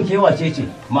tsofaffin mu ke wace ce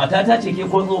matata ce ke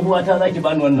ko tsohuwa ta zaki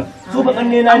bani wannan su ba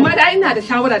kanne na amma da ina da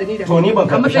shawara da ni da to ni ban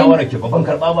karɓi shawara ki ba ban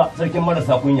karɓa ba sarkin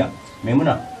marasa kunya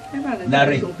maimuna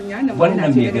larai wannan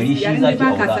mai gari shi zaki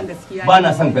aura ba na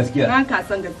son gaskiya ba ka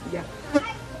son gaskiya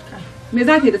me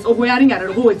za ta yi da tsoho yarinya da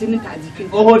ragowar jininta a jikin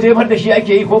tsoho jefar da shi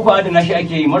ake yi ko ko adana shi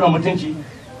ake yi mara mutunci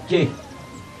ki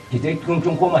dai kun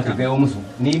koma ki gaiwa musu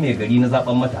ni mai gari na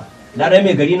zaben mata larai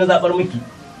mai gari na zabar miki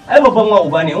ai babban wa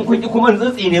uba ne in kun ki kuma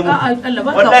tsitsi ne mu Allah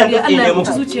ba ka Allah ya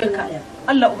mutu zuciyarka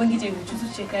Allah ubangije ya mutu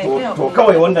zuciyarka ya to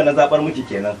kawai wanda na zabar miki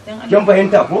kenan kin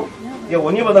fahimta ko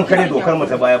yawa ni ba zan kare dokar mu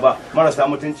ta baya ba marasa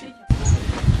mutunci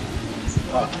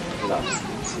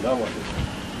Assalamu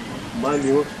alaikum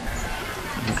Maliyo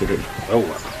duka dai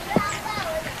yawa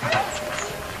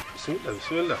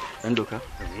bismillah dan doka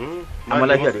amma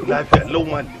lafiya dai lafiya lau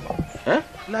Maliyo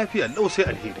lafiya lau sai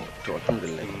alheri to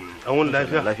alhamdulillah an wani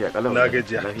lafiya kalau na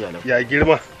gajiya ya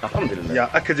girma alhamdulillah ya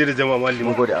aka je da jama'a Maliyo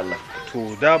mun gode Allah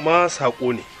to dama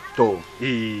sako ne to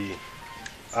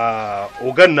a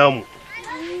ogan namu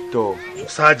to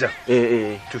saja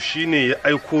to shine ya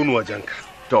aiko ni wajenka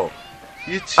to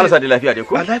yace Allah da lafiya dai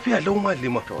ko a lafiya lau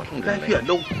Malima lafiya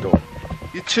lau to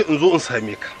yace in zo in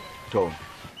same ka to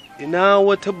ina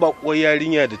wata bakuwar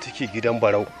yarinya da take gidan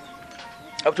Barau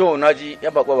to naji ya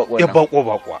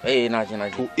bakwa naji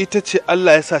to ita ce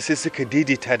Allah ya sa sai suka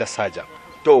daidaita da saja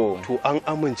to an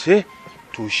amince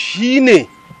to shine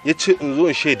yace in zo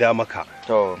in shaida maka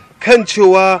to kan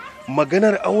cewa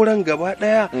maganar auren gaba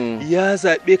daya ya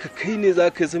zabe ka kai ne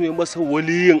zaka zame masa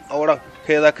waliyin auren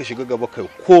kai zaka shiga gaba kai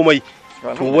komai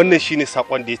to wannan shine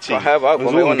sakon da yace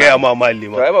in ga ya ma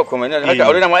Malima to ai ba komai ne haka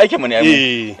aure na ma aikin mu ne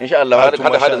ai insha Allah hada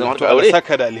zama harka aure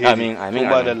saka da alheri amin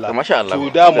to masha Allah to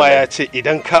dama ya ce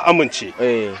idan ka amince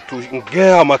to in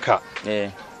ga maka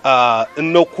in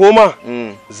na koma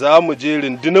za mu je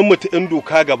rundunar mu ta in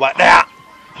doka gaba daya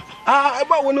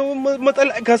ba wani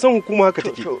matsala ka san hukuma haka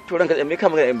take to ranka me ka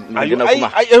magana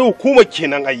kuma ai hukuma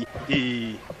kenan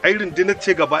ai rundunar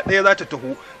ce gaba daya za ta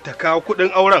taho ta kawo kudin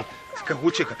auren ka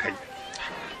huce ka kai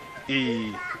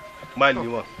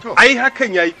Malima ai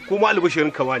hakan yayi kuma albashirin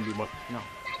ka Malima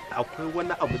akwai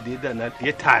wani abu da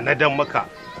ya tanadan maka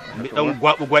mai dan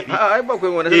gwabi ai ba kai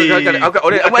wani aka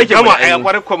aure amma yake kama ai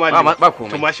kwarar ko Malima ba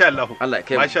komai to masha Allah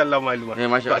masha Allah Malima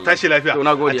to tashi lafiya to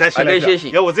nagode tashi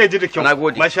lafiya yawa zai ji da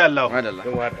kyau masha Allah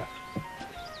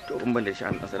to in ban da shi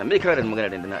an asara me ka da magana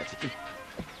dindina a ciki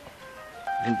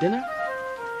dindina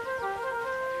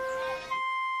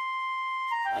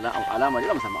alama ne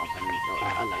musamman amfani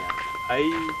Allah ya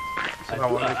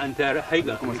ai an tare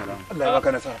haiga kuma salam Allah ya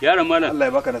baka nasara yaron mana Allah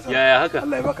ya baka nasara yaya haka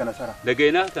Allah ya baka nasara daga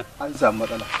ina haka an samu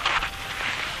matsala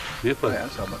me fa an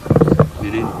samu matsala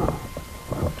menene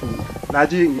to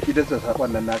naji idan sa sakon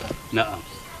nan naka na'am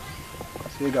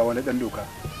sai ga wani dan doka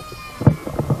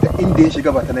da inda ya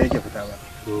shiga ba ta nan yake fita ba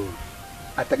to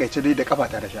a takaice dai da kafa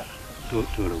ta da sha to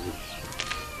rabu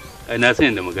ai na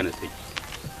san yanda magana take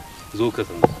zo ka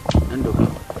san dan doka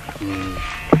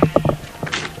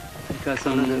ka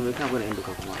san me ka gwada yan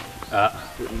doka kuma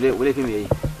wale fi me yayi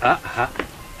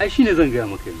ai shine zan gaya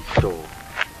maka ni to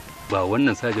ba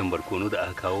wannan sajan barkono da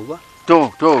aka kawo ba to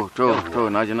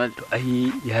naji to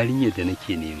ai yarinyar da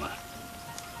nake nema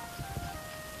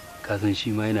ka san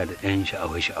shi ma yana da ɗan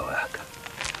sha'awa haka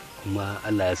kuma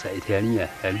Allah ya sa ita yarinya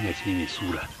ce mai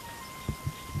sura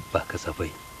ba kasafai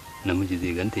namiji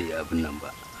zai ganta ya abin nan ba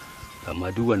amma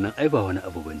duk wannan ai ba wani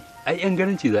abu bane ai yan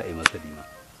garanci za a yi masa lima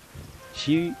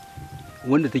shi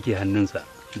wanda take hannunsa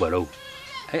Barau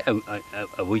ai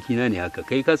abokina ne haka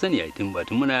kai ka sani ai tun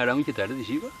muna yara muke tare da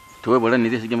shi ba to wai Barau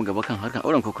ne zai shige min gaba kan harkan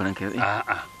auren ko kuran kai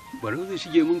a'a Barau zai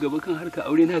shige min gaba kan harkan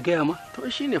aure na gaya ma to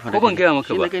shine fa ko ban gaya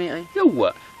maka ba shine gani ai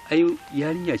yawa ai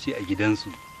yarinya ce a gidansu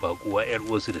bakuwa yar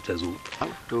uwarsu da ta zo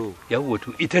to yawa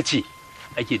to ita ce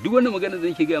ake duk wani magana da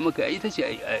nake gaya maka ita ce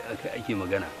ake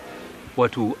magana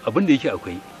wato abin da yake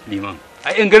akwai liman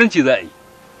ai yan garanci za a yi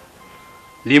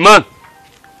liman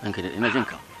an kai da ina jin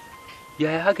ka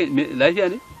yaya haka lafiya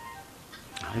ne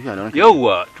lafiya da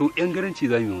yawa to yan garanci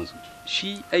za mu yi musu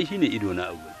shi ai shine ido na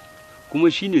abu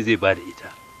kuma shine zai bada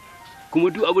ita kuma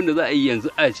duk abin da za a yi yanzu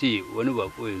a ce wani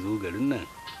bako ya zo garin nan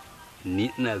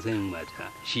ni ina son mata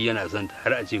shi yana son ta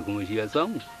har a ce kuma shi ya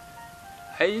samu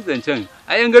ai zancen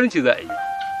ai yan garanci za a yi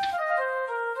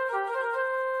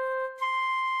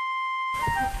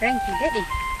ranki daɗe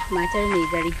matar mai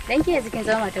gari dan ke yanzu kin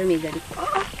zama matar mai gari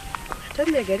matar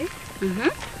mai gari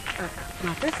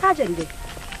matar sajan dai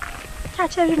ta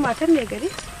ce min matar mai gari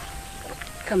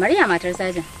kamar ya matar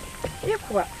sajan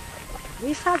kuwa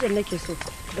ni sajan nake so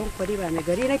don kwari ba mai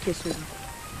gari nake so ba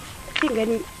kin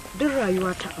gani duk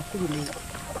rayuwata a kudu ne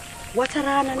wata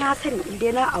rana na sani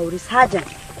idan na auri sajan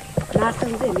na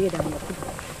san zai mai da mu kudu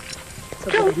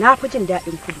saboda na fi jin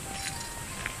daɗin kudu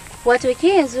wato ke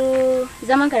yanzu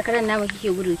zaman karkarar namu kike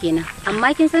gudu kenan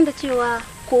amma kin san da cewa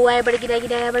kowa ya bar gida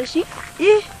ya bar shi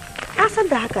na san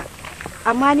da haka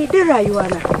amma ni duk rayuwa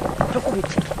na ta kudu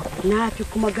ce na fi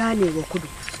kuma ganewa kudu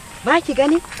ba ki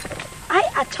gani ai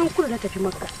a can kudu na tafi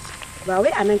makka ba wai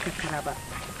a nan karkara ba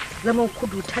zaman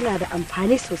kudu tana da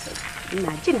amfani sosai ina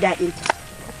jin daɗin ta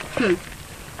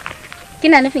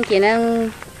kina nufin kenan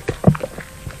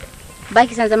ba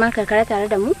ki san zaman karkara tare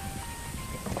da mu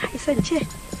ai san ce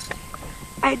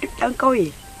ai duk ɗan ƙauye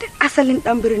duk asalin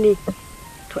ɗan birni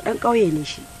to ɗan ƙauye ne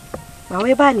shi ba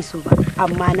wai ba ni so ba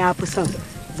amma na fi son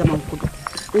zaman kudu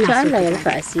ina so Allah ya rufe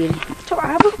asiri to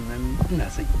abu ina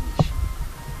son shi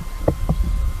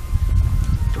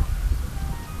to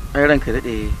ai ranka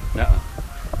dade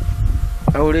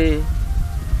aure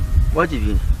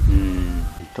wajibi ne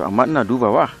to amma ina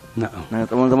dubawa na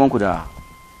tsawon zaman ku da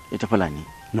ita fulani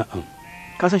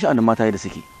ka san sha'anin mata yadda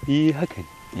suke haka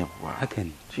ne yawa haka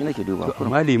ne shi nake duba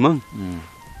amma liman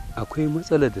akwai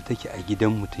matsalar da take a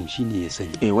gidan mutum shine ya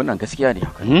sani wannan gaskiya ne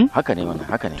haka ne wannan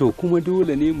haka ne to kuma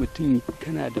dole ne mutum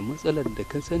kana da matsalar da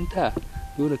ka santa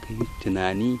dole ka yi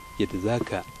tunani yadda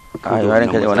zaka yaran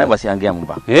ka wannan ba sai an gaya mu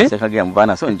ba sai ka gaya mu ba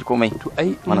na so in ji komai to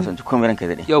ai ba na so in ji komai ranka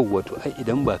dade yawa to ai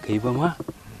idan ba kai ba ma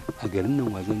a garin nan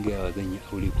wa zan gaya wa zan yi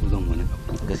aure ko zan wani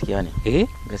abu gaskiya ne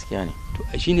gaskiya ne to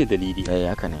a shine dalili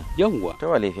haka ne yawa to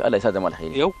wallahi Allah ya sa zama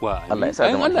alheri yawa Allah ya sa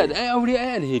zama Allah da ai aure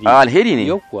ai alheri alheri ne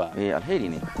yawa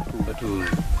alheri ne to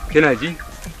kina ji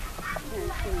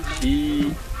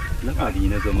shi lamari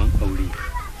na zaman aure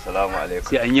assalamu alaikum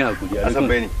sai an yi hakuri asan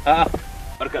bai ne a'a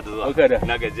barka da zuwa barka da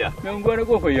na gajiya yan gwara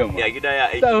kofar yamma ya gida ya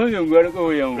aiki sai yan gwara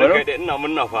kofar yamma barka da ina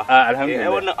munna fa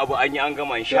alhamdulillah wannan abu an yi an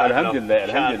gama insha Allah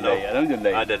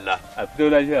alhamdulillah adalla a fito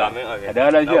lafiya amin a da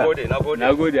lafiya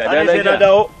nagode a da lafiya na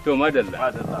dawo to madalla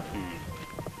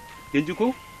yanzu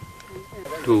ko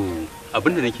to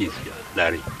abinda nake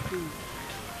lare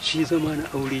shi zama na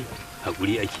aure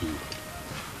hakuri ake yi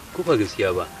ko ba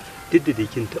gaskiya ba duk da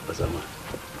kin taba zama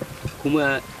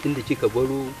kuma inda kika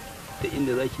baro da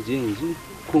inda zaki je yanzu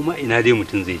ko ma ina dai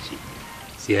mutum zai je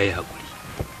sai yayi hakuri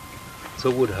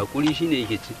saboda hakuri shine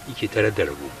yake tarar da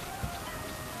rabo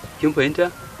kin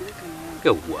fahimta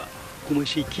yawwa kuma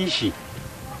shi kishi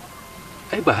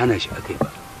ai ba hana shi akai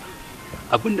ba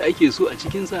abinda ake so a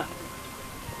cikin sa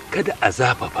kada a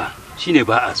zafafa shine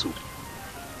ba a so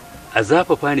a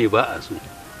zafafa ne ba a so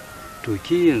to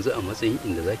ke yanzu a matsayin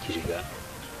inda zaki shiga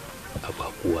a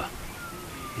bakuwa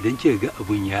idan kika ga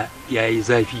abun yayi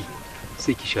zafi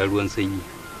sai ki sha ruwan sanyi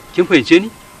kin fahimce ni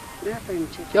na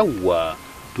fahimce yawwa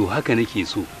to haka nake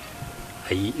so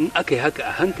a yi in aka yi haka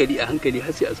a hankali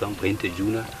har sai a samu fahimtar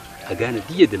juna a gane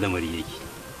duk yadda lamari yake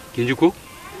kin ji ko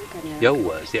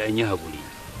yawwa sai an yi haƙuri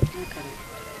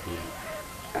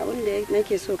abin da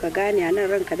nake so ka gane a nan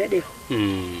ranka daɗe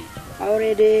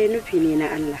aure dai nufi ne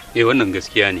na Allah wannan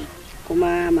gaskiya ne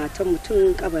kuma matan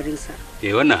mutum kabarinsa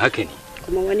wannan haka ne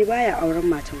kuma wani baya auren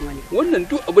matan wani wannan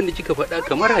duk abin da kika faɗa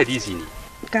kamar hadisi ne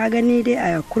ka gani dai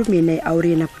a kurmi na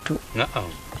aure na fito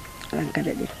na'am ranka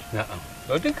daɗe na'am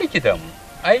to duk kake damu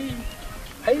ai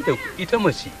da ita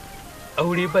mace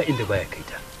aure ba inda baya kai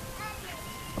ta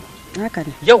haka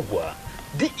ne yawwa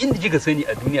duk inda kika sani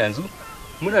a duniya yanzu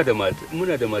muna da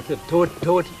matar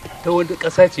ta wata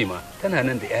ƙasa ce ma tana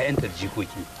nan da 'ya'yanta da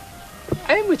jikoki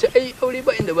ai mace ai aure ba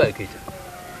inda baya kai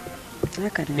ta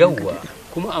haka ne yawwa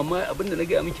kuma amma abin da na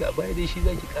gaya miki a baya dai shi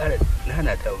zaki ƙara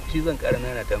nanata shi zan ƙara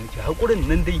nanata miki haƙurin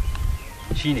nan dai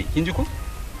shine kin ji ko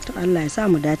to Allah ya sa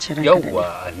mu dace ranka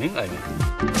yawwa amin amin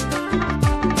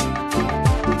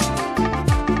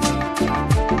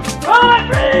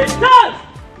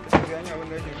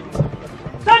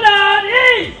Sana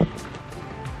east!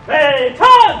 Hey,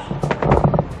 turn!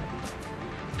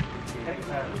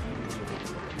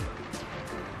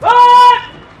 Right!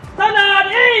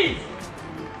 Standard east!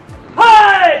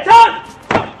 Hey, turn!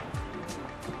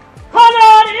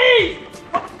 Standard east!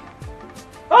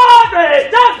 Hey,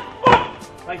 turn!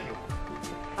 Thank you.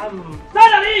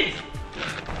 Standard east!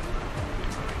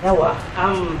 Yawa,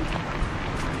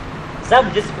 za mu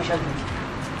je special duty.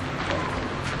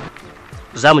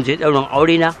 Za mu je ɗaurin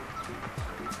aure na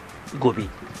gobe.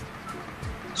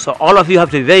 So all of you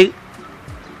have to be very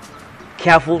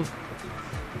careful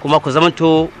kuma ku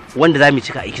zamanto wanda za mu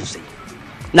cika aikin sai.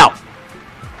 Now,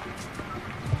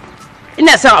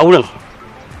 ina son a wurin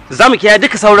za mu kiyaye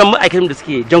duka sauran ma'aikatan da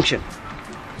suke junction.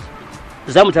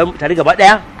 Za mu tare gaba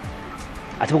ɗaya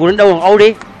a tafi gurin ɗaurin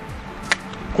aure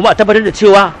kuma a tabbatar da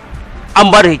cewa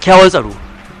an ba da kyakkyawan tsaro.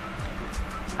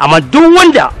 Amma duk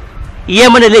wanda ya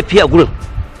mana laifi a gurin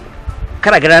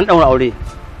kada ga ran ɗaurin aure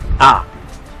a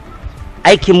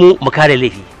aikin mu kare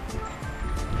laifi.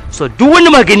 So duk wanda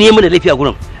magani ya mana laifi a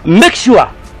gurin make sure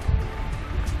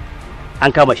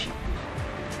an kama shi.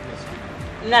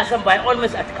 Ina son by all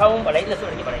means a kawo barayi, ina so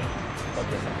rage barayi.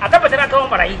 A tabbatar an kawo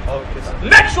barayi.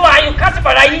 Make sure you catch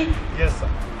barayi. Yes sir.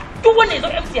 Duk wanda ya zo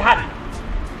empty hand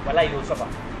wallahi yau safa.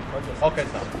 Okay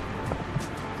sir.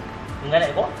 Ngana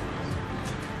iko?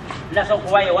 Ina son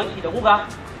kowa ya wanki da guga.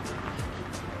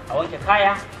 A wanke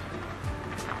kaya.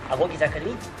 A goge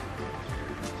takalmi.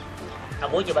 A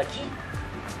goge baki.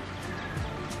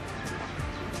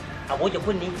 A goge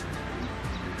kunni.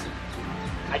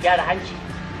 A gyara hanci.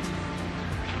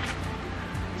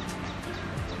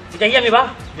 Kita hear me ba?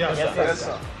 Yes sir. Yes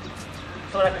sir.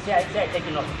 Saboda ka sai I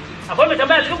take note. Akwai mai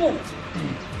tambaya cikin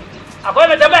Akwai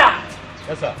mai tambaya?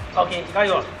 Yes sir. Okay, carry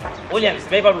on. Williams,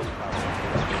 mai faru.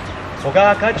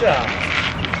 Oga ka ce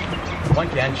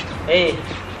wanke hanci. Eh.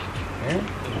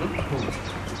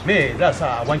 Me za sa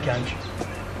a wanke hanci?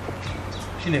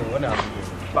 Shine wani abu.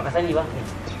 Ba ka sani ba.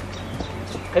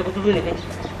 Kai kuturu ne kai.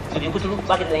 Kai kuturu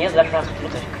ba ka da yanzu za ka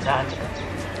sa hanci.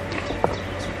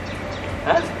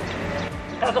 Ha?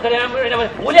 Kana so ka da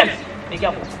Williams, be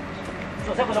careful.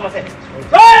 So sai ku zama sai.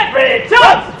 Right,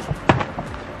 jump!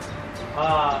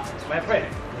 My friend,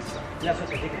 ina so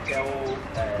ka je ka kawo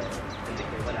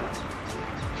mana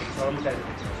sauran mutane.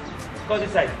 Go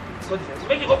this side. Go this side.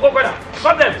 Make it go further.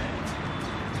 Stop them.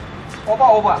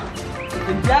 Over.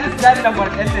 Indian is that number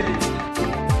 11.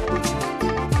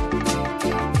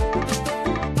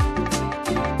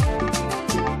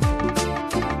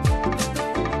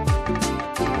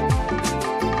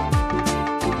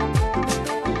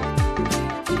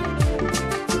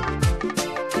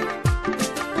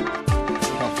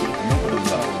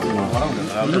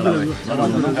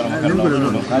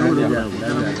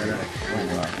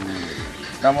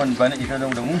 Daman bana ita da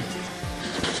mu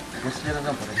gaskiya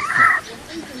zan fara gaskiya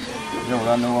yau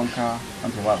ranar wanka an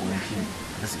tuba abinci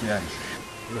gaskiya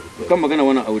ne kan magana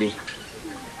wannan aure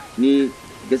ni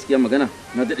gaskiya magana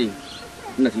na dade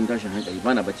ina cikin tashin hankali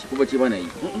bana bacci ko bacci bana yi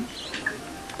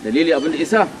dalili abin da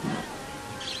isa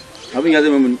abin ya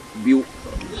zama min biyu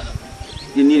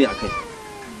ni ne akai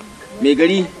mai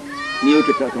gari ni yau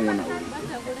kita kan wannan aure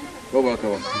ko ba ka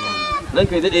ba dan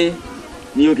kai dade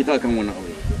ni yau kita kan wannan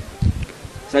aure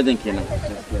sajan kenan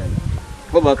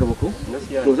ko ba ka ba ko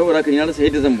to saboda haka ni na rasa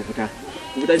yadda zan fita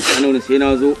ku fita shi anan sai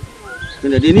na zo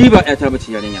tunda dai ni ba ƴata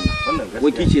bace yarinyar nan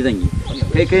wakilci zan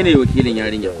yi kai ne wakilin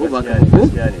yarinya ko ba ka ba ko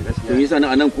to yasa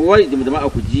nan anan kowa da jama'a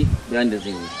ku ji bayanin da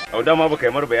zan yi au dama baka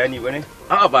yi mar bayani bane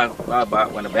a'a ba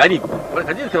wani bayani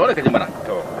ka ji mana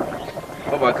to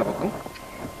ko ba ka ba ko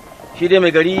shi dai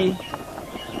mai gari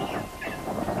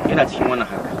yana cikin wannan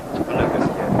harka wannan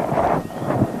gaskiya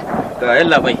ga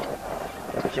yalla bai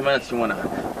shi mana cikin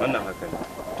wannan harka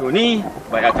to ni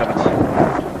ba ya ta bace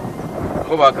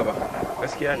ko ba haka ba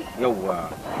gaskiya ne yawwa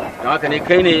don haka ne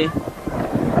kai ne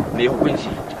mai hukunci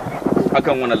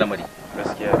akan wannan lamari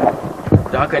gaskiya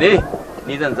don haka ne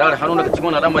ni zan zara hannu daga cikin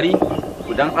wannan lamari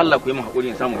ku dan Allah ku yi mu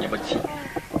hakuri in samu yi bacci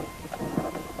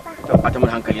to a ta mun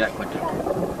hankali na kwanta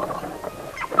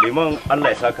liman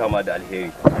Allah ya saka ma da alheri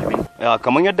amin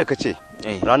kamar yadda ka ce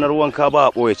ranar wanka ba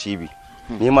a ɓoye cibi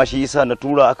ni ma shi yasa na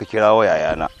tura aka kira wa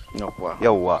yayana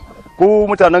yawwa ku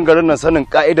mutanen garin nan sanin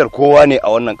ka'idar kowa ne a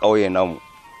wannan ƙauye namu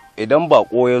idan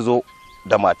baƙo ya zo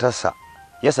da matarsa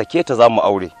ya sake ta za mu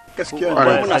aure gaskiya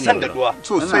muna san da duwa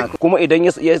sosai kuma idan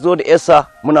ya zo da yarsa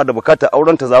muna da bukatar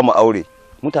auren ta za mu aure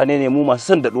mutane ne mu masu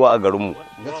san da duwa a garin mu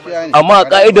amma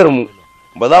ka'idar mu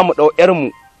ba za mu ɗau yar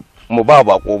mu ba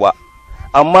baƙo ba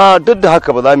amma duk da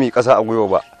haka ba za mu yi ƙasa a gwiwa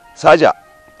ba saja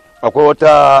akwai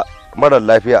wata marar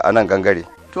lafiya a nan gangare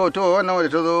To wannan wanda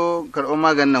ta zo karɓar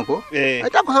maganin nan ko? Ai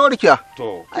ta kusa warkiya.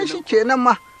 To. Ai shi kenan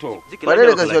ma. To. Bare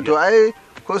da gaske to ai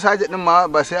ko saje din ma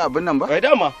ba sai abin nan ba. Ai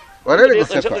dama. Bare da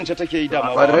gaske. Tsince take yi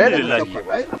dama. Alhamdulillah.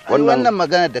 Wannan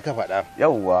magana da ka faɗa.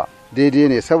 Yawwa.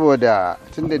 Daidai ne saboda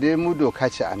tunda dai mu doka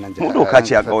ce a nan mu doka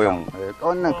ce a ƙauyen mu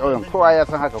wannan ƙauyen kowa ya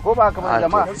san haka ko ba haka ba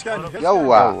jama'a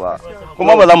yawwa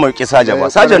kuma ba za mu ki saja ba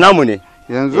saja namu ne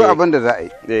yanzu abin da za a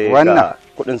yi wannan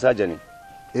kudin saja ne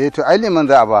to ai liman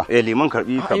za a ba liman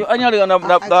karbi ayo an riga na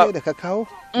da ka kawo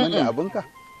mun abinka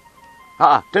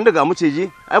a'a tun daga mu ce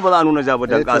ji ai ba za a nuna ja ba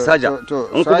dan ka saja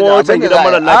in kuma wancan gidan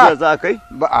mara lafiya za a kai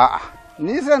ba a'a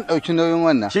ni zan dauki nauyin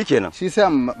wannan shikenan shi sa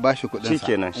ba shi kudin sa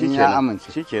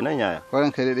shikenan yaya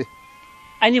kwaran kai dai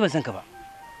ai ni ban san ka ba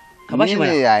ka ba shi mana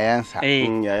ni ne yayansa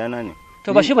yayana ne to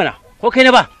ba shi mana ko kai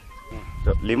ne ba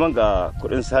to liman ga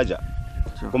kudin saja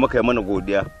kuma kai mana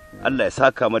godiya Allah ya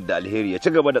saka mar da alheri ya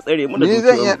ci gaba da tsare mu da ni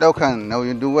zan iya daukan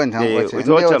nauyin duk wannan wace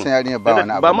inda wancan yarinya ba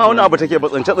wani abu ba ma wani abu take ba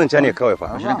tsince ne kawai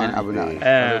fa abu na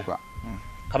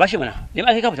ka ba shi mana liman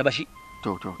kai ka fita ba shi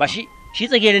ba shi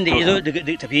tsagerin da yazo daga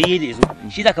tafiyayye da yazo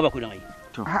shi zaka ba kudin ai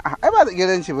ai ba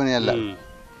tsagerin shi bane yalla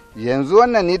yanzu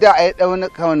wannan ni da ai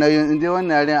dauna kaunayin inda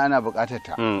wannan yaren ana bukatar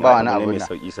ta ba wani abu na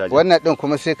wannan din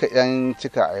kuma sai ka yan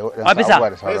cika ai wadansu abubuwa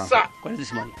da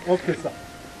sauran officer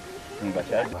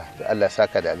Allah ya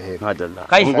saka da alheri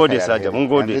kai mun gode saja mun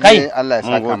gode kai Allah ya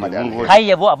saka ma da alheri kai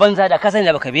yabo a banza da ka sani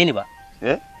da baka be ni ba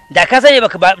da ka sani da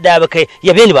baka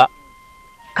yabe ni ba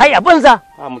kai a banza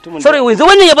sarai yanzu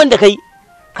wannan yaban da kai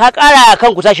ka ƙara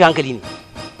kan ku tashi hankali ne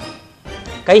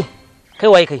kai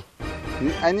waye kai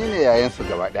ani ne yayan su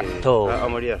gaba ɗaya to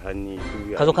amaryar hanni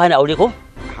ka zo ka hana aure ko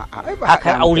ka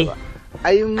kai aure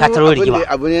ai mu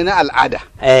abu ne na al'ada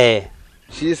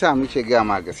shi yasa muke ga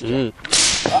ma gaskiya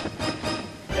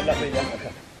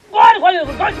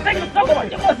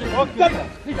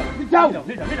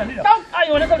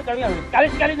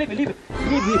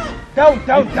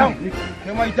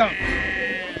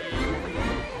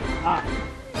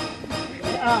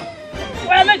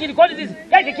Why make it call this?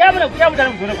 Guys, the camera.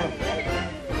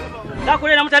 Da ku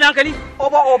na mutane hankali?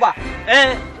 Oba.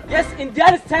 Yes, in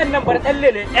their style number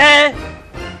ɗallele.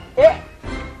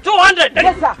 200.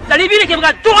 Yes, sir. Dari biyu ke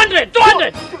buga 200.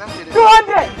 200.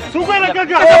 Su kai na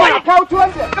gaga. Kawo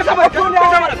 200. Kasaba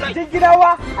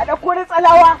jingirawa a da kurin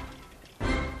tsalawa.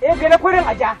 Ga na kurin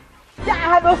aja. Ya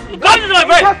haɗo su. Gwamnati mai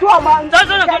bai. Kasuwa ma.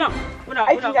 Kana.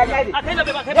 Aikin ya gane. A kai na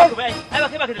bai ba kai ba ku bai. Ai ba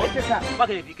kai ba ka da. Ba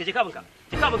ka da ka je kabinka.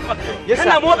 Je kabinka ba ka da.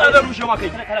 Kana motsa zan rushe ma kai.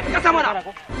 Kasa mana.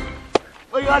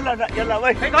 Wai Allah na yalla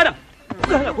bai. Kai ka hana.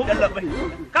 Yalla bai.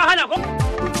 Ka hana ko?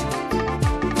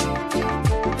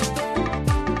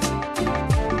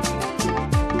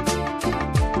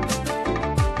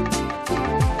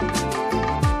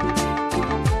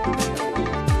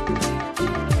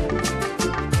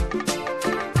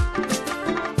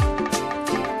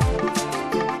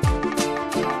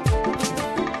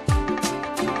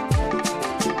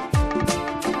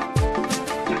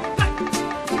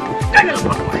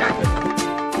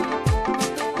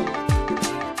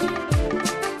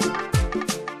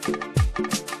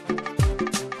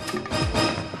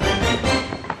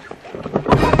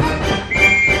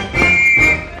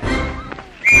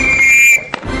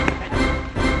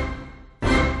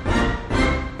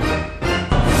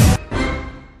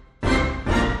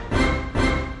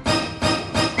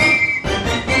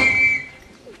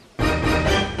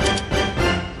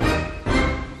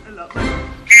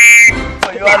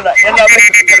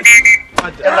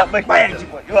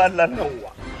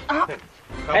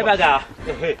 Kai ba ga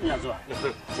ina zuwa.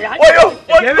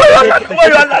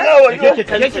 Wayo Allah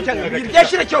ya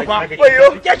shi da kyau fa.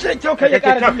 Ya shi da kyau kai ya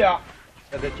ƙara biya.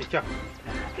 Daga keken.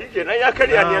 Kenan ya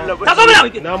karya ni Allah. Ka zo mana.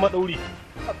 Na madauri.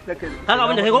 Kaga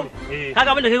abin da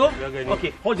kai go?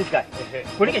 Okay, hold this guy.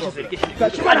 Ku rike shi.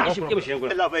 Shi ba shi shi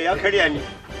gurin. Allah bai ya karya ni.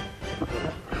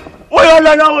 Wayo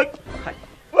Allah na wai.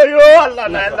 Wayo Allah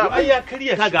na Allah. Ai ya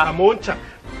karya shi a wancan.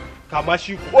 Kama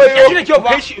shi wayo shi da kyau ba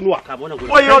kai shi inuwa kama wannan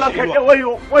gurin wayo la kai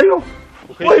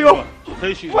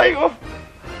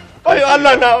wayo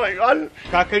Allah na wayo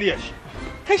ka karya shi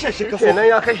kashe shi ka so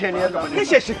kenan ya kashe ni ya gaba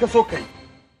kashe shi ka so kai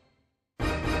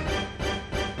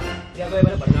ya zo ya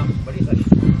bari barna bari sai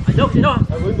a lokaci nawa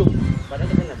a window ba dan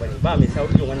kasan nan bane ba mai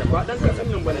sauri irin wannan ba dan kasan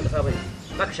nan bane kasa bane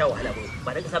baka sha wahala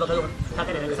ba dan kasa ba ka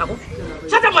kada dan kasa ko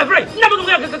shut up my friend ina bugun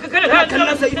ka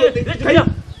kallon sai kai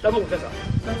dan mun kasa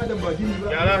dan adam ba gini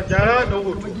ba jara da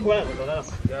hoto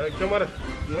jara kamar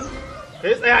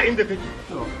kai tsaya inda kake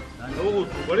da hoto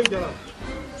bari jara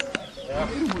ya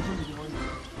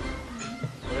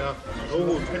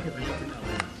hoto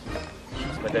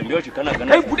ka dambiyo shi kana ganin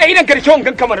kai bude idan ka da kyawun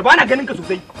gan kamar ba na ganin ka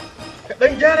sosai ka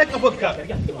dan gyara kafarka.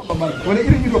 Wani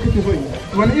irin ido kake so yi?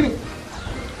 Wani irin?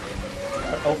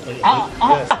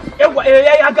 Yawwa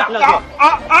yayi haka.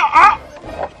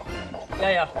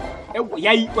 Yaya. Yawwa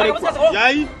yayi kwarai kuwa.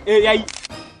 Yayi? Yayi.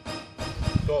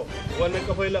 To wannan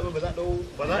kafai labe ba za dau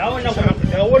ba za. Da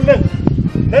wannan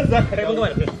nan za ka rabu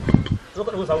da kai. Zo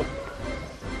ka dau samu.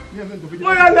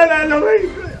 Wai Allah la la wai.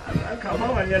 Ka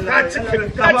cika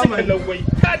lawai.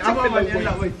 Ka cika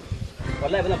lawai.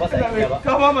 Wallahi bana fasa aiki ba.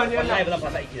 Ka ba mani Allah. Wallahi bana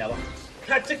fasa aiki ba.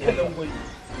 Ka cika lawai.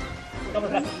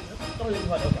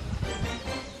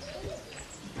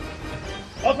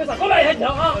 Officer, come ahead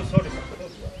now. Sorry.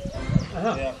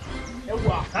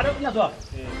 Yawwa, kada ina zuwa.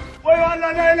 Wai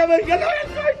Allah la la wai.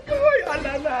 Wai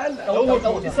Allah la Allah.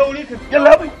 Dawo sauri ka.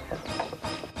 Yalla bai.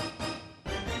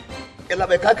 Yalla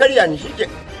bai ka karya ni shike.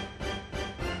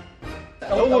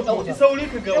 Dawo sauri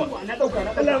ka ga. Na dauka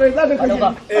na. Allah bai za ka kashe.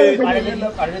 Kashe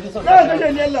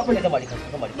ni Allah bai.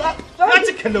 Ka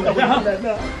cika lawai.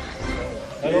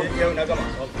 Yau na gama.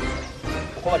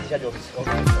 Kuma ta shaɗe ofis.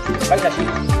 Kai da shi.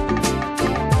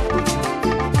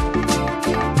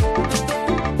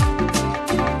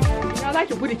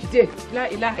 Ki gudu ki je la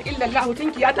ilaha illallah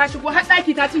tinkiya ta shigo har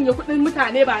daki ta cinye kudin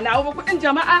mutane ba nawo ba kudin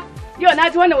jama'a yau na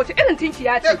ji wannan wace irin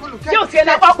tinkiya ce yau sai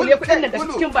na kwakule kudin nan da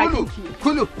cikin bakin ki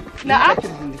kulu na'a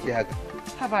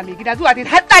haba mai gida zuwa dai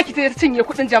har daki ta cinye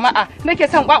kudin jama'a nake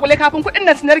son kwakule kafin kudin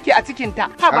nan su narke a cikin ta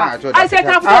haba ai sai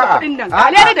ka fito da kudin nan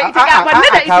kale ni da ita banne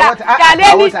da ita kale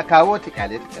ni kawo ta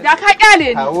kale da ka kyale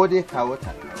ni kawo dai kawo ta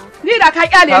ni da ka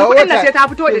kyale ni kudin nan sai ta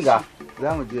fito da shi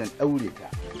za mu je daure ta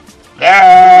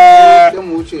sai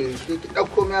mu wuce ki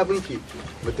ɗauko mai abinki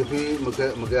mu tafi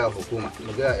mu ga hukuma mu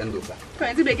ga yan doka to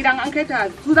yanzu bai gidan an kai ta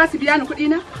su za su biya ni kuɗi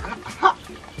na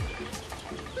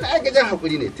na ga jan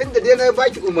hakuri ne tunda dai na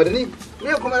baki umarni me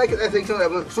kuma nake tsaya kin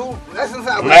abin su na san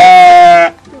sa abin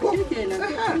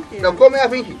da komai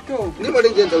abinki ni mu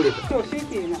rinje daure ta to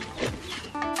shikenan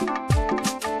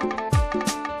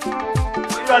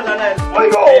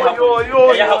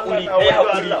ya haƙuri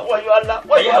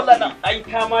ai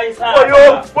ka ma yi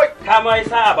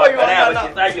sa'a ba karaya ba ce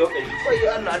tsage wakari ka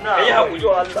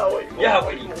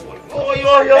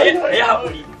yi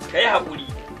haƙuri ka yi haƙuri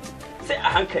sai a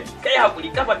hankali ka yi haƙuri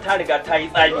kafar ta riga ta yi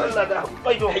tsage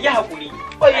ka yi haƙuri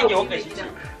tsage wakari ce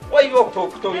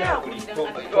to yi haƙuri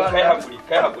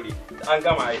ka yi haƙuri an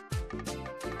gama ai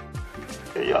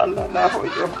ya Allah na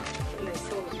hoyo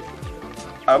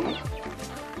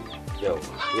yau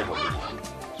ya haƙuri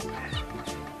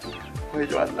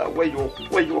wayo Allah wayo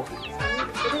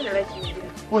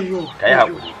ka yi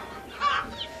haƙuri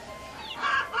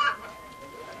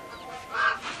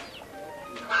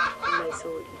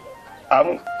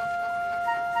amin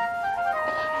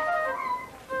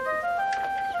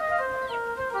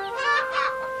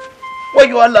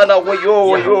wayo Allah na wayo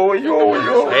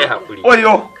ka yi haƙuri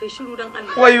kai shiru dan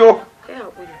Allah wayo kai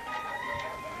haƙuri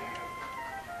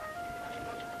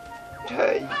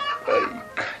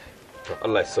to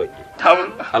Allah ya sauki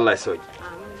Allah ya sauki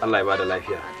Allah ya bada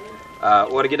lafiya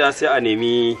uwar gida sai a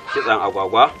nemi kitsan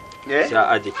agwagwa sai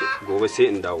a aje gobe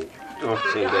sai in dawo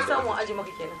sai in ga samu aje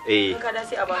maka kenan eh ka da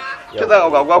sai a ba kitsan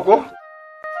agwagwa ko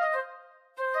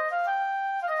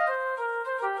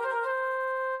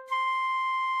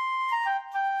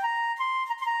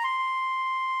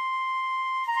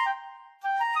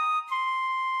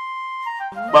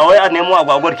ba wai a nemo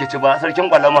agwagwar ki ci ba sarkin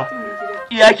kwalama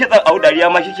iya kitsan audariya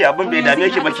ma kike abin bai dame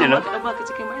ki ba kenan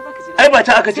ai ba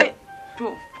ta aka ce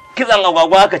kitsan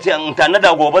agwagwa aka ce in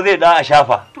tanada gobe zai da a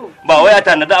shafa ba wai a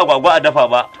tanada agwagwa a dafa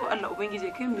ba to Allah ubangije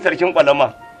kai mu sarkin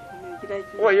kwalama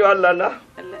wayo Allah na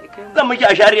zan miki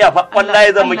a shari'a fa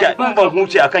wallahi zan miki in ban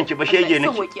huce akan ki ba shege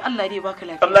nake sauki Allah dai baka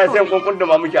lafiya wallahi sai kun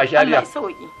kunduma miki a shari'a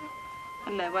sauki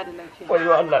Allah ya bada lafiya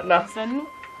wayo Allah na sannu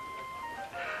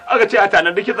aka ce a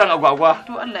tanadi kitsan agwagwa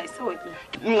to Allah ya sauki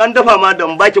in an dafa ma da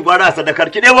baki gwara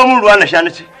sadakar ki dai ba mun ruwa na sha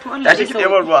nace tashi ki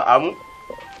dai ruwa amu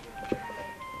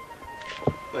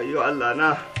wayo Allah na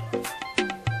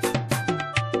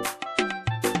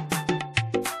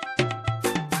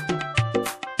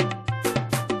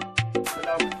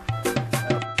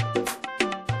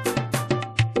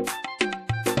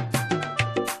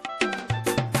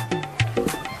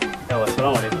yawa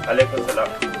assalamu alaikum alaikum salam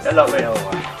yalla bai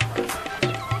yawa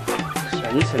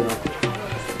sani sanan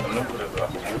sannan ku da zuwa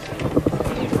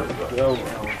yawa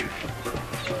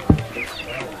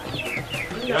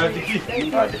ya jiki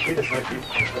a jiki da sauki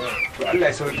to Allah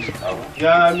ya sauki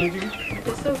ya me jiki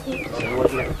da sauki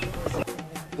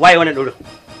waye wannan dorin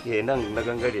nan na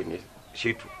gangare ne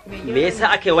shitu me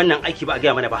yasa aka yi wannan aiki ba a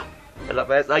gaya mana ba yalla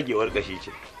bai tsagewar kashi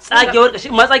ce tsagewar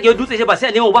kashi ma tsagewar dutse ce ba sai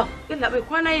a nemo ba yalla bai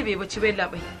kwana yi bai bacci bai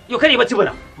labai yo kare bacci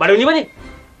bana ba rauni bane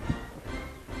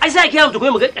ai sai a kira mu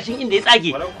tukuri mu ga kashin inda ya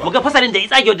tsage mu ga fasalin da ya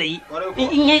tsage da yi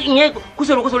in ya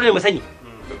kusuro ne mu sani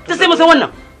ta sai mu san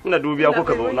wannan ina dubiya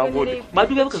kuka zo na gode ba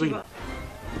dubiya kuka zo ba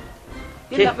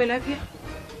yalla bai lafiya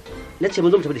na ce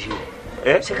mun zo mu tafi da shi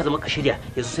sai ka zama ka shirya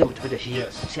yanzu sai mu tafi da shi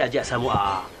sai a je a samu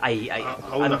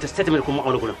a ta statement kuma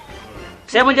auna gurin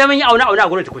sai mun je mun yi auna a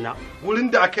gurin tukuna gurin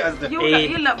da aka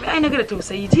yi yalla bai ai na ga da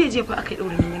tausayi je fa aka yi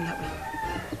daurin yalla bai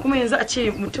kuma yanzu a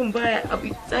ce mutum baya abu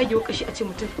tsagewa kashi a ce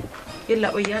mutum yalla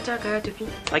bai ya taka ya tafi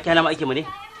ba ki hana mu aiki mu ne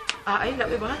a ai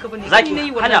labai ba haka bane zaki ne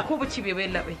hana ko bacci bai bai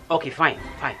labai okay fine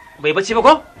bai bacci ba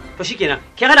ko to shikenan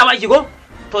kin hana mu aiki ko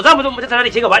to za mu zo mu tattara da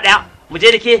ke gaba daya mu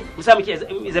je da ke mu sa muke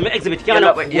zama exhibit kin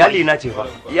hana iyali na ce fa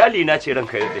iyali na ce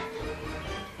ranka yadda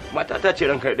mata ta ce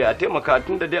ranka yadda a taimaka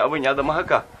tunda dai abin ya zama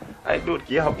haka ai dole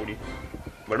ki yi hakuri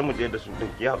bari mu je da su din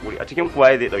ki yi hakuri a cikin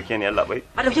kuwaye zai dauke ni yalla bai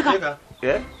a dauke ka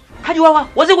ka ji wawa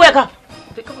wa zai goya ka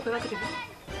da kafa ka zaka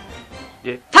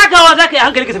tafi takawa zaka yi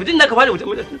hankali ka tafi dinda ka fadi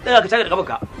mutum daga ka taka da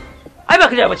kafanka ai ba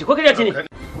kariya bace ko kariya ce ne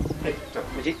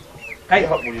muje kai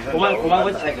kuma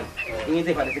wani sakin in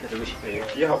zai fada sai ka tafi shi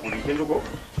ki hakuri kin dugo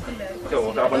to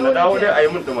kafin na dawo dai ayi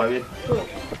mun dumame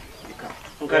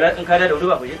in ka da wuri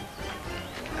ba kuje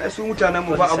ai su mutanen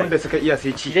mu ba abin da suka iya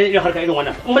sai ci idan harka irin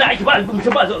wannan in muna aiki ba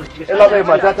mutum ba zo Allah bai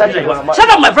mata ta ce shut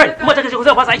up my friend kuma ta kace ku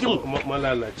zai fasa aikin mu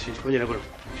malalace kun je na gurin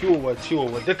ciwo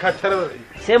ba duka tarar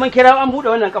sai mun kira an bude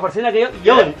wannan kafar sai na ga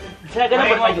yawan sai na ga nan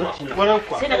ba zage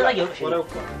sai na ga zage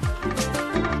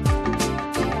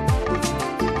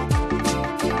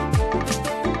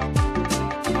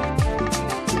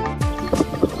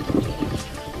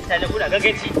sai na kuna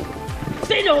ganganci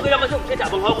sai da hukuma masu sai ta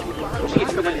abin hawa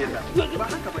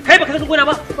kai baka san gona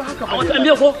ba a wata an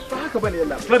biya ko ba haka bane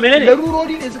yalla to menene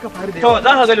larurori ne suka faru da to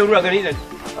za ka ga larura gani idan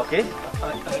okay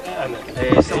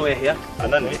sama ya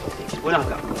anan ne gona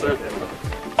haka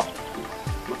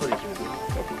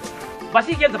ba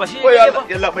shi ke ba shi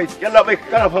yalla bai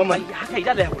kana fama haka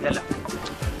idan da yalla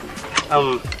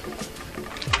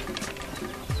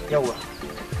yawa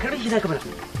kar shi da kamar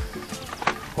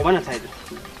ko mana sai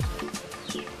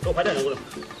to fada nan gurin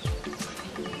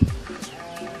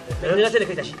dan ne sai da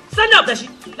kai tashi sannan tashi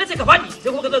nace ka fadi sai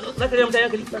kuma za ka rera mutane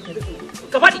hankali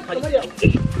ka fadi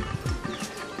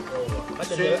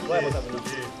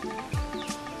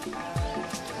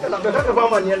yalla bai ka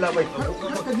fama ni yalla bai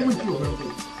ka ji mun ciwo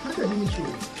ka ji mun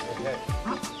ciwo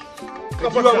ka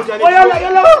fada mutane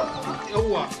yalla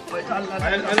yawa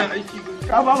ana aiki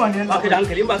ka fama ni yalla ba ka da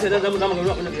hankali ba ka da zamu ga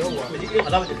wannan yawa mu ji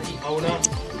azaba da kai auna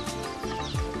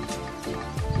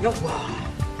yawa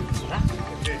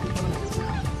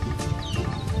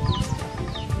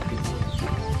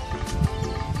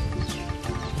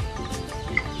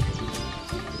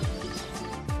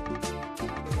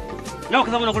nawa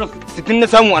ka samu na gurin 60 na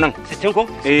samu anan 60 ko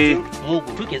mu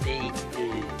gutu ke tsaye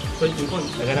sarki kon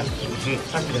daga nan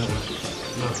haka da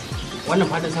wannan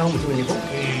fadin samun mutum ne ko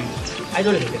ai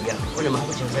dole ka biya wannan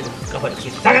mahaukacin sai kafa da ke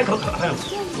daga kafa a nan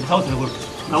sautin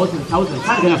na gurin sautin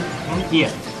ta daga nan iya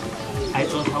ai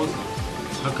tsawon sautin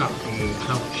haka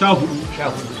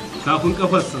 14 kafin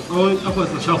kafarsa tsawon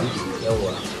kafarsa 14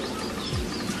 yawa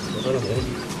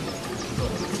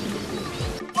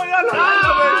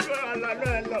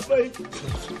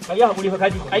ka yi hakuri fa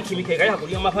kaji aiki muke ga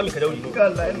hakuri amma fa muka dauri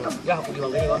ya hakuri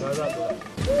ban gani ba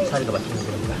sai daga bakin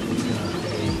gurin ka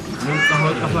mun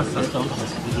tsawon kafarsa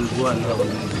zuwa na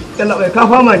yalla bai ka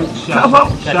fama ni ka fama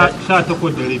 18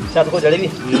 da rabi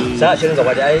sa 20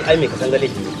 gaba da ai me ka san gale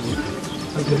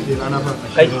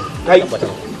kai 20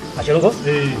 ko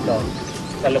to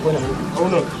tallafo nan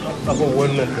auna abu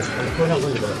wannan da ko nan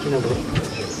gurin gaba kina gurin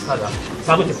kaga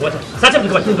samu ta wata sace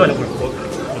daga bakin zuwa na gurin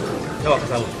yawa ka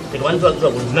samu daga wani zuwa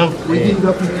gurin nan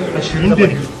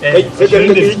 22 sai ka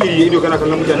rike yiki ido kana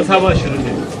kallon mutane samu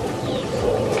 22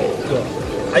 to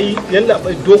ai yalla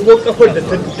bai dogon kafar da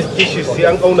ta dake shi sai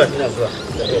an auna ina zuwa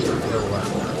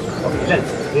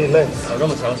nan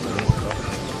mu samu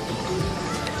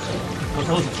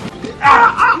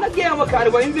na gaya maka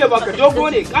 40 zai baka dogo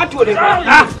ne kato ne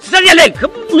ba sai ya leg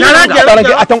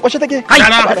a tankwashe take kai ka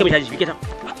mai tashi fike ta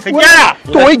ka gyara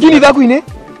to wai gini za ku yi ne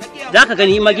za ka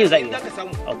gani ma gini za yi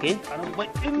okay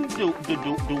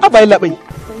a bai labai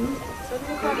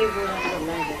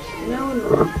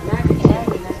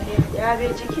ya bai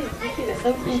ciki da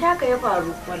sauki haka ya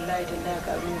faru wallahi tun da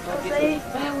haka abin fa sai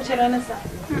bayan wuce ranar sa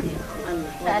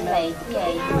Allah ya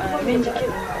kiyaye amin jiki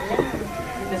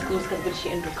da suka birshi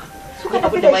in duka suka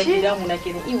tafi da shi damu na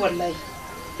kenan i wallahi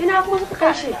ina kuma suka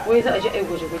kashe wai za a je ai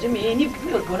gwaje me ni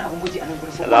ba ga wani abun gwaji a nan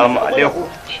gurin salamu alaikum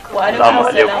wa alaikum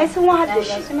assalam ai sun wahal da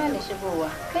shi suna da shigowa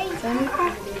kai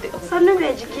sannu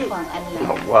bai jiki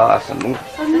wa sannu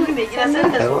sannu bai gida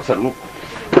sannu da sannu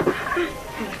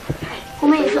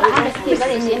kuma yanzu a haka suke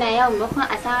barin shi yana yawon makon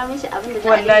a samar mishi abin da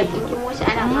za a yi kinkin shi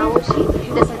ana kawo shi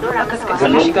da sun dora masa wa.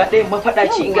 Sannan shiga ɗayan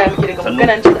mafaɗaci in ga miki daga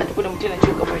magana ce a tafi da mutum na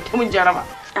ciwo kamar ta mun jaraba.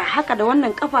 A haka da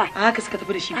wannan kafa. A haka suka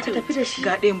tafi da shi. Aka tafi da shi.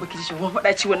 Ga ɗayan baki ji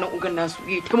mafaɗaci wannan ugan nasu.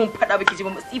 Ta mun faɗa baki ji ba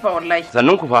masifa wallahi.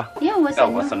 Sannun ku fa.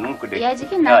 Yawwa sannun ku dai. Ya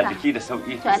jikin naka. Ya jiki da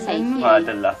sauki. To Allah ya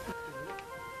Madalla.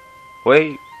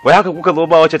 Wai haka kuka zo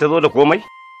ba wacce ta zo da komai?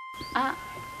 A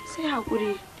sai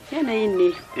hakuri. Yanayin ne.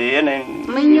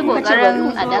 Yanayin. Mun yi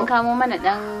kokarin a dan kamo mana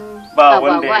dan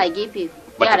agwagwa a gefe.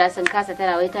 Yara sun kasa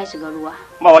tara wai ta shiga ruwa.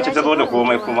 Ba wacce ta zo da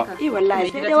komai kuma.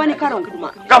 Wallahi sai dai wani karon kuma.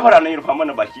 Gafara nan rufa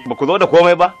mana baki. Ba ku zo da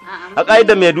komai ba? A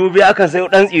ƙa'idar mai dubi akan sayo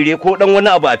dan tsire ko dan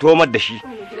wani abu a tomar da shi.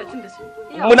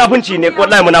 Munafunci ne ko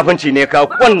wallahi munafunci ne ka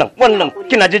wannan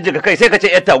kina jijjiga kai sai ka ce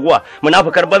yar taguwa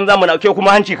munafukar banza munafike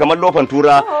kuma hanci kamar lofan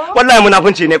tura wallahi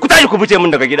munafunci ne ku tashi ku fice min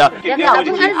daga gida ku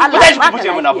tashi ku fice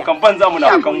munafukan banza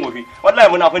munafukan wofi wallahi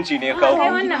munafunci ne ka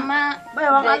wannan ma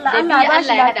baiwan Allah ba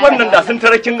shi lafiya wannan da sun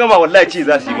tare kin gama wallahi ci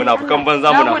za su yi munafukan banza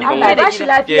munafukan wofi ba shi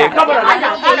lafiya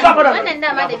wannan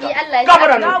dama da bi Allah ya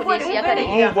sa ku shi ya kare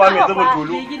mu kuwa mai zubin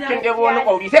tulu kin debo wani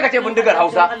kauri sai ka ce bindigar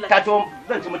Hausa ta to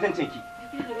zan ci mutuncin ki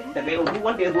daga yau duk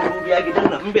wanda ya zo dubiya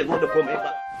gidan nan in bai zo da komai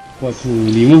ba. Wato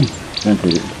liman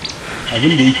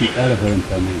abin da yake ƙara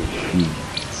faranta mai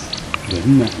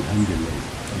garin nan alhamdulillah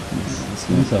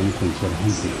sun samu kwanciyar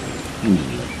hankali.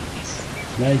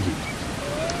 Laji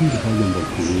tun da fagen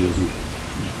barkono ya zo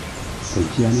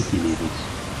kwanciya nake ne da shi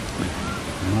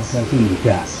amma ka san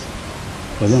da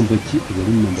ba zan bacci a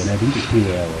garin nan ba na dinka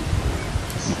kewayawa.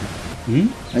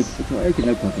 Aiki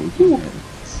na kwaka yake.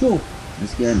 To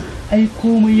gaskiya ne ai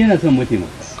komai yana son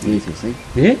mataimaka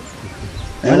sosai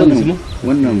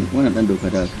wannan dan doka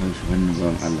da kawo shi wannan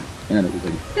bawan Allah yana da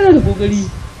kokari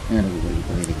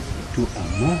kwarai da gaske to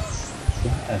amma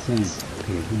ba a son ka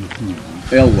yi mutum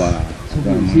yawa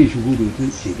saboda sai shigo da wata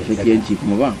shekiyanci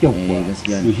kuma ba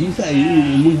gaskiya ne to shi yasa yi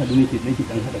mun haɗu nake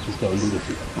dan haɗa fuska wani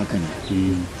lokaci haka ne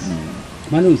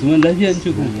Malam Usman lafiya ce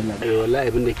ko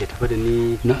wallahi abin da ke tafi da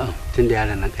ni na'am tunda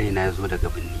yaron nan kai na zo daga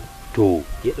binni to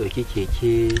ya dauki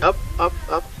keke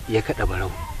ya kada barau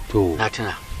to na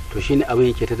tuna to shine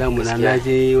abin yake ta damuna na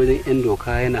je wajen yan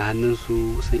doka yana hannun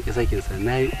su sun ki sakin sa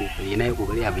nayi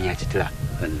kokari abin ya ci tira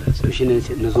to shine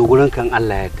na zo gurin kan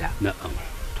Allah yadda na'am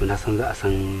to na san za a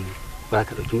san ba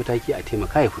ka dauki mataki a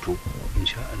taimaka ya fito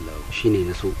insha Allah shine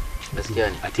na so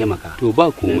gaskiya ne a taimaka to ba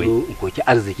komai koki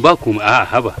arziki ba komai a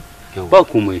haba ba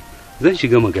komai zan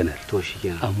shiga magana to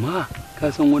shikenan amma ka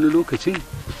san wani lokacin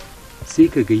sai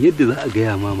ka ga yadda za a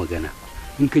gaya ma magana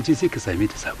in ka ce sai ka same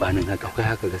ta sabanin haka akwai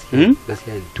haka gaskiya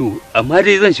ne to amma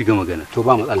dai zan shiga magana to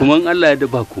ba matsala kuma in Allah ya da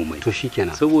ba komai to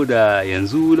shikenan saboda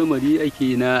yanzu lamari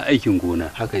ake na aikin gona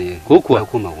haka ne ko kuwa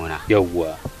koma gona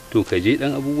yawwa to ka je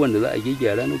dan abubuwan da za a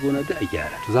gyara na gona da a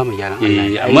gyara to za mu gyara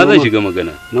amma zan shiga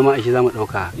magana noma shi za mu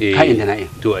dauka ka'in da na'in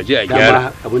to a je a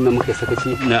gyara abin da muka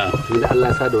sakaci na'am tunda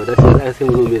Allah ya sa da wadata sai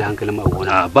mu zo mu da hankalin mu a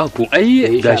gona ba ku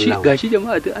ai gashi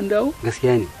jama'a duk an dawo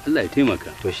gaskiya ne Allah ya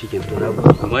taimaka to shikenan to na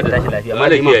amma da tashi lafiya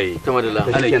Allah kiyaye to madalla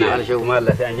Allah kiyaye Allah shehu kuma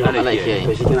Allah sai an ji Allah kiyaye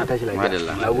to shikenan tashi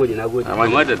lafiya nagode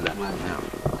madalla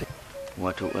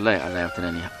wato wallahi Allah ya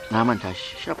tana ni na manta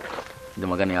shi shaf da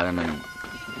magana yaran nan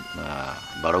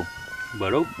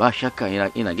barau ba shakka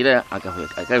ina gida a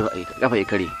kafa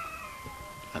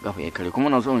ya kare kuma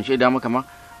na so in shaida maka ma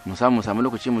mu samu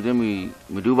lokaci mu je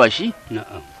mu duba shi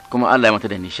kuma Allah ya mata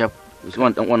da nishaf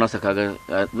Usman dan uwan nasa kaga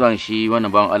zuwan shi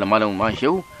wannan bawan Allah malamin ma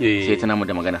shehu sai tana mu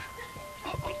da maganar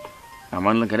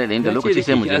amma nan kada da inda lokaci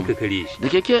sai mu je da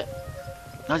keke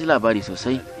na ji labari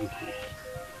sosai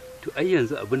to ai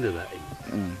yanzu abin da za a yi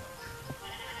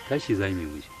tashi za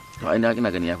mu yi to ai ina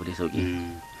gani ya fi dai sauki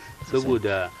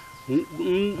saboda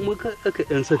muka aka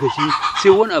dan saka shi sai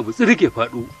wani abu tsirke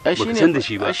faɗo baka san da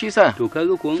shi ba shi sa to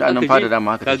kaga ko an aka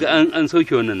je kaga an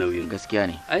sauke wannan nauyin gaskiya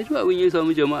ne ai to abin ya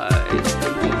samu jama'a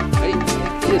ai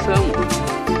ya samu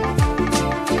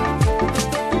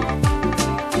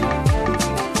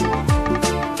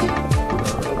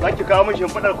zaki kawo min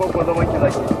shimfiɗar ko zaman ki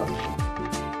zaki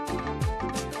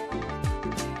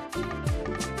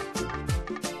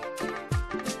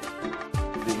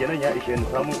nan ya ishe ni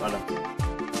samun ana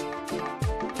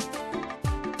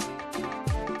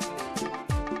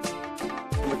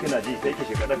kuma kina ji sai ki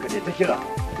shiga ɗanka ne ta kira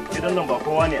gidan nan ba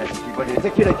kowa ne a ciki ba ne ta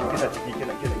kira ki kina ciki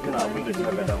kina abin da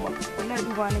kika ga dama wallahi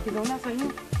duba nake zauna sanyi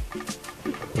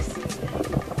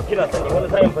kina sani wani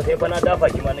sa'in fa sai fa na dafa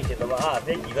ki ma nake zama a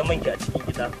sai ki zaman ki a cikin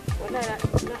gida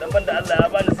dan banda Allah ya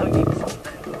bani sauki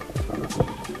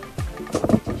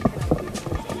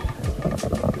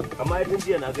amma ai tun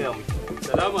jiya na ga miki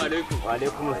Assalamu alaikum. Wa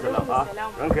alaikum assalam.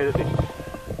 Ranka da dai.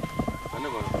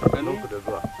 Sannan ku da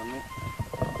zuwa.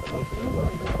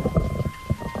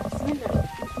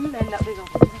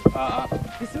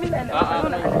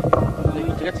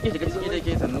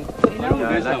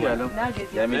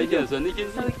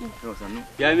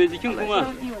 Ya mai jikin kuma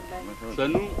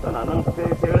sannu tana nan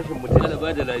sai rashin mutunci. Allah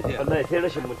ba da lafiya. Allah sai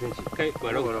rashin mutunci. Kai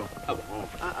barau.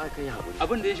 Kai hakuri.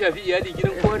 Abin da ya shafi iyali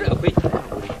gidan kowa da akwai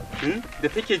da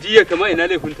take jiya kamar ina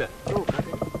laifinta.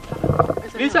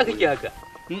 Me yasa kake haka?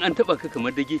 In an taba ka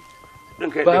kamar dage.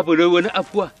 Babu wani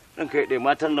afuwa. Dan kai dai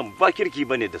matan nan ba kirki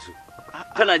bane da su.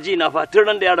 Kana ji na fa tun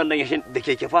ran da yaron nan ya da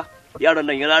keke fa. Yaron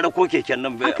nan ya rara ko keken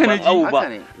nan bai awu ba.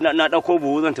 Na dauko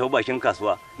buhu zan tafi bakin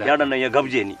kasuwa. Yaron nan ya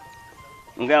gabje ni.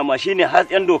 In ga ma shine har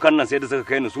yan dokan nan sai da suka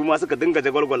kai ni su ma suka dinga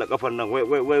jagwalgwala kafar nan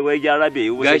wai gyara bai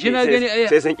yi gashi na gani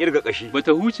sai san kirga kashi.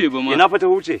 Bata huce ba ma. Ina fa ta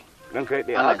huce. Dan kai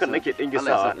dai hakan nake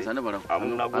dingisawa.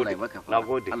 Allah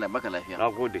ya baka lafiya.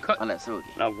 Nagode. Allah ya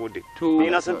sauke. Nagode. Ni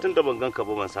na san tunda ban ganka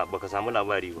ba baka samu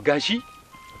labari ba. Gashi?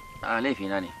 A laifi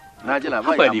na ne. Na ji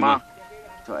labari amma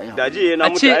daji yana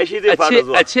mutu ai shi zai fara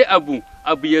zuwa. A ce abu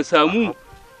ya samu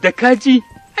da kaji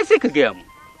ai sai ka gaya mu.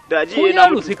 Daji yana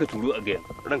mutu sai ka turo a gaya.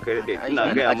 Ranka dai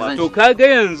ina gaya ma. To ka ga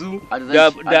yanzu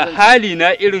da hali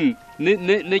na irin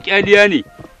na kyaliya ne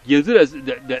yanzu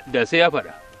da sai ya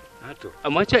faɗa.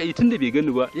 Amma ce tun da bai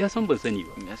gani ba ya san ban sani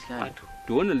ba.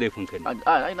 To wannan laifin ka ne.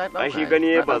 Ai shi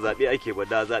gani ba zaɓe ake ba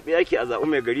da zaɓe ake a zaɓi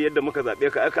mai gari yadda muka zaɓe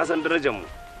ka ai ka san darajar mu.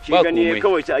 Shi gani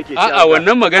kawai ce ake ci. A'a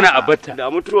wannan magana a batta.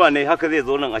 Da mutuwa ne haka zai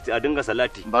zo nan a dinga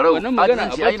salati. Barau wannan magana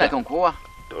a batta. kan kowa.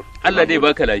 Allah dai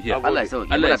baka lafiya. Allah ya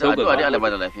sauke. Allah ya sauke. Allah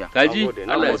bada lafiya. Kaji?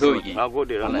 Allah ya sauke.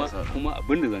 Nagode kuma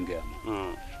abin da zan gaya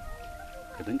ma.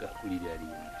 Ka dinga hakuri da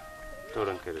yarinya. To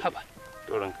ranka dai. Haba.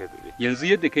 To ranka dai. Yanzu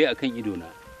yadda kai akan ido na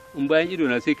in bayan ido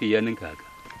na sai kai yaninka haka.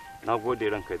 Nagode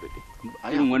ranka dai.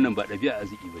 Irin wannan ba ɗabi'a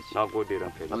arziki ba ce. Nagode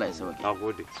ranka dai. Allah ya sauke.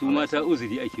 Nagode. Su mata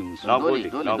uzuri ake musu. Nagode.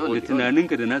 Da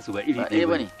tunaninka da nasu ba iri ɗaya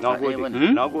bane. Nagode.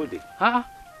 Nagode. A'a.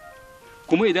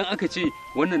 Kuma idan aka ce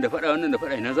wannan da faɗa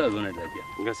ina za a zo na lafiya.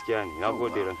 Gaskiya ne.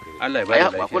 Nagode ranka dai. Allah ya ba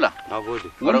da lafiya. Nagode.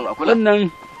 Wannan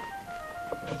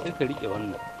sai ka rike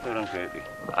wannan. Ranka dai.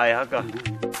 Ai haka.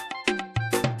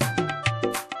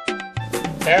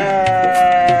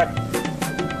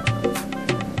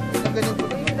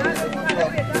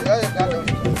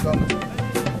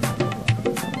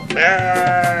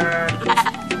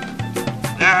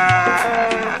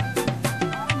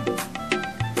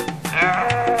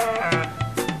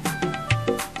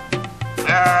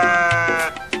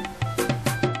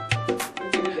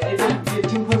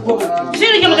 Shi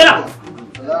ne ke magana.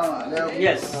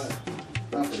 Yes.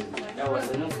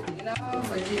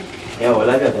 Yawa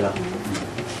lafiya kana.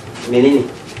 Menene?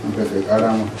 Muka kai kara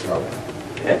muka kawo.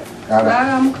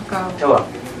 Kara muka kawo. Tawa.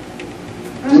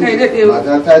 Kai daɗe.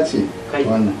 Mata ta ce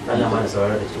wannan. Allah ma da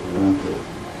saurara da shi.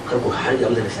 Kar ku har da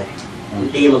amsa da sai.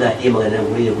 Ɗaya magana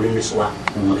guri da gurin nutsuwa.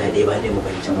 Magana ɗaya ba ɗaya mu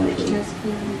fahimci mana ke.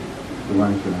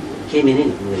 Ke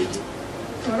menene kuma yake?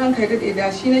 Sauran kai daɗe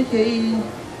da shi nake yi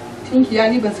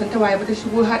tinkiya ni ban san ta waye ba ta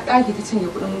shigo har ɗaki ta cinye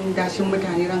kuɗin dashin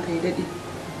mutane ranka ya daɗe.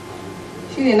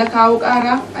 Shi ne na kawo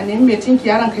ƙara a nemi mai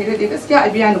tinkiya ranka ya daɗe gaskiya a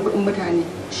biya ni kuɗin mutane.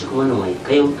 Shi kuma nan wai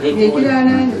kai mai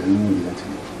gidana ne.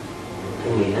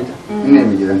 Ina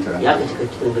mai gidanta. Ya kace ka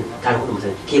kitan tara kuɗin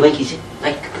mutane. Ke banki ce?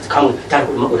 Ai ka kawo tara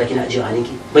kuɗin makota kina ajiya a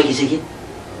hannunki. Banki ce ke?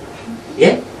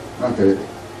 Eh?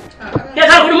 Ya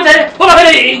tara kuɗin mutane ko ba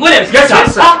kai gole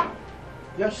ba?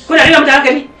 Kuna rina mutane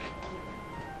hankali?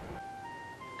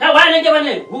 Kai waye nan gaban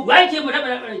ne? Waye ke mu da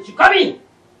shi komi?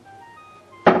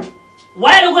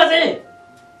 Waye ne kuka tsaye?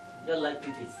 Don't like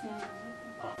people.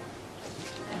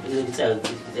 Ina ki tsaya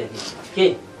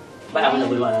ke ba a mana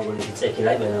gulma nan gurin ki tsaya ki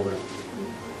rabe nan gurin.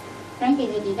 Ranke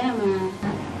da dama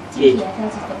cikiya ta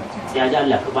ce ta bata. Ya ji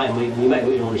Allah ka ba mai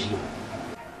irin wani shi.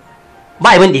 Ba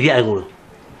ai ban da bi a gurin.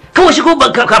 Kawai shi ko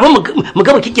kafin mu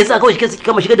gama kike tsaya kawai shi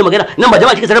kama shigar da magana nan ba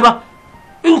jama'a kike sanar ba.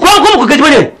 In ko ku gaji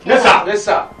bane.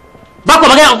 Nessa. Ba ku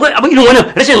magana akwai abin irin wannan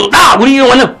rashin da guri irin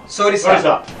wannan. Sorry sir.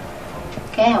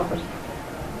 Kai hakuri.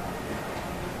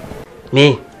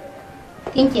 Me?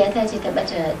 Tinkiya ta ce ta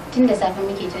bata tun da safe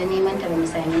muke ta neman ta ba mu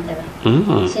same ta ba.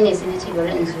 Shine sai na ce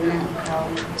bari in zo nan in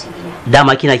kawo cikiya.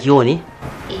 Dama kina kiwo ne?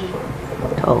 Eh.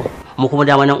 To, mu kuma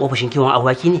dama nan ofishin kiwon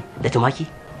awaki ne da tumaki?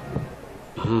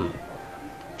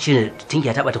 Shine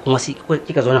tinkiya ta bata kuma sai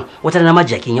kika zo nan. Wata rana ma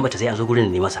jakin ya bata sai an zo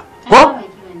gurin ne masa. Ko?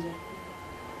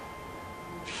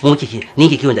 Mu kike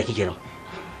ni ke kiwon da kike nan.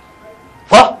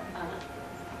 Ko?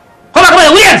 Ko ba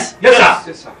kamar Williams? Yes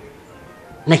sir.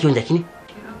 Na kiwon da kine?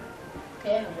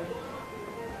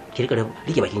 Ki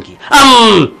rike bakin ki.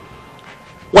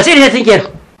 Wace ne tinkiyar?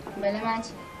 Balama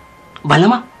ce.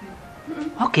 Balama?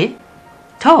 Okay.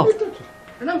 To.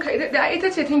 Ranka da ita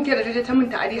ce tinkiyar da ta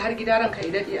minta ari har gida ranka ya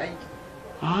daɗe ai.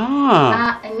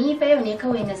 Ni fa yau ne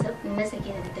kawai na sake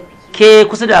da tafi. Ke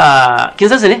kusa da kin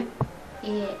san su ne?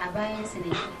 A bayan su ne.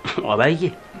 A bayan ke?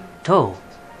 To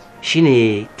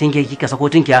shine tinkiya kika sako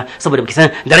tinkiya saboda baki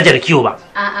san darajar kiwo ba.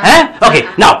 Okay,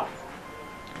 now.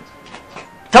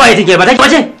 Tawaye tinkiya ba ta ki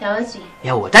bace? Ta wace.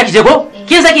 Yawa, ta ki je ko?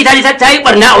 Kin saki ta yi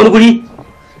barna a wani guri.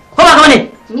 Ko ba ka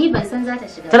bane? Ni ban san za ta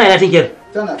shiga. Tana ina tinkiyar?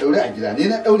 Tana daure a gida, ni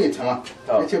na daure ta ma.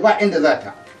 Nace ba inda za ta.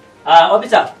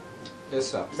 Officer. Yes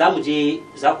sir. Za mu je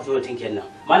za ku zo da tinkiyar nan.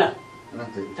 Mana?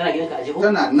 Tana gidanka aje ko?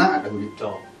 Tana nan a daure.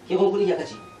 To, ke kun kudi ka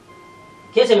ci.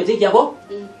 Ke ce mai tinkiya ko?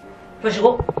 To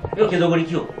shigo. Yau ke zo gurin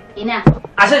kiwo. Ina.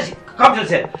 A san shi, captain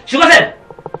sai. Shigo sai.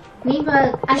 Ni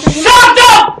ba asali. Shut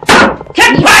up!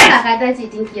 Get quiet! Ni ba ka dace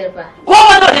tinkiyar ba. Ko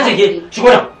wanda ta ce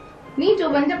shigo nan. Ni to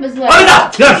ban taba zuwa.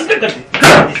 Officer! Yes.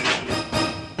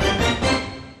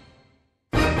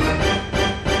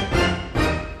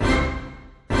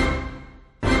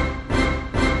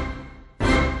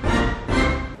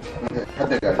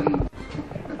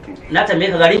 Na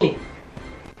tambaye ka gari ne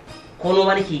ko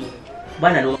noma nake ba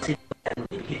na noma sai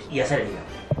ya sarar da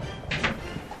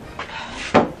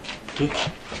ke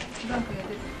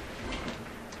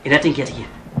ina tinkiya take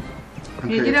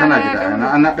tana gida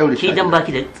ana daure ke dan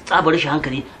baki da tsabar shi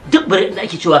hankali duk bare da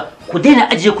ake cewa ku daina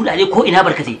ajiye kudade ko ina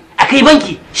barkatai akai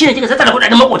banki shine kika tattara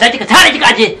kudaden makota kika tare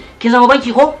kika aje kin zama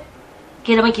banki ko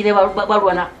ke da banki ne ba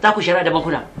ruwana za ku shara da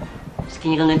bankuna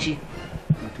kin yi ganganci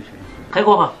kai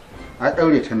ko fa a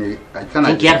daure ta ne tana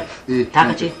tinkiyar ta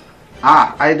kace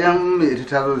ai dan me ita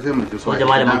ta zo sai mu ji so da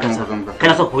malaman kansa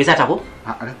kana so ku yi sata ko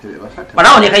a ranka ba sata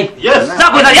barawo ne kai yes za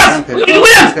ku yi yes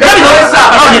Williams rabi da wasa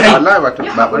barawo ne kai wallahi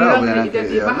ba barawo ne ranka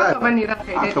wallahi bane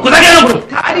ranka idan ku zage nan gurin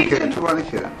ta ari ke tuwa ne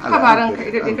shirin ba ranka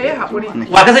idan kai hakuri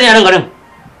wa ka sani a nan garin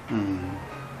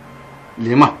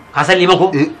liman ka san liman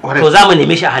ko to za mu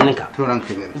neme shi a hannunka to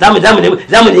ranka ne za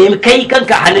mu nemi kai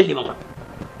kanka a hannun liman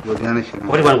godiya na shirin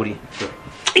wani guri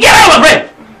get out of my brain.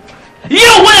 You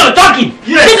when you're talking,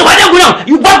 think about that.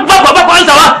 You back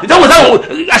answer. Don't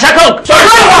a shaka. Sorry.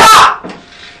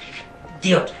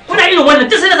 Idiot. Kuna irin wannan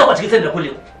duk sai da zaka cikin da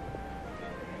kullum.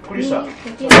 Kulisa.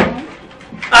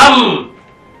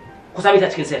 Ku sami ta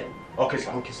cikin sel. Okay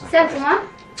sir. Okay sir. Sai kuma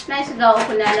na shiga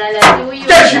uku na lalace wuyu.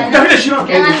 Tashi, tafi da shi ma.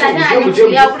 Dan Allah dan Allah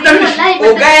ya kuri wallahi.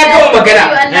 Oga ya ga magana.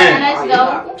 Na shiga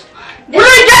uku.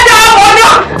 Bring it down,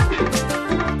 order.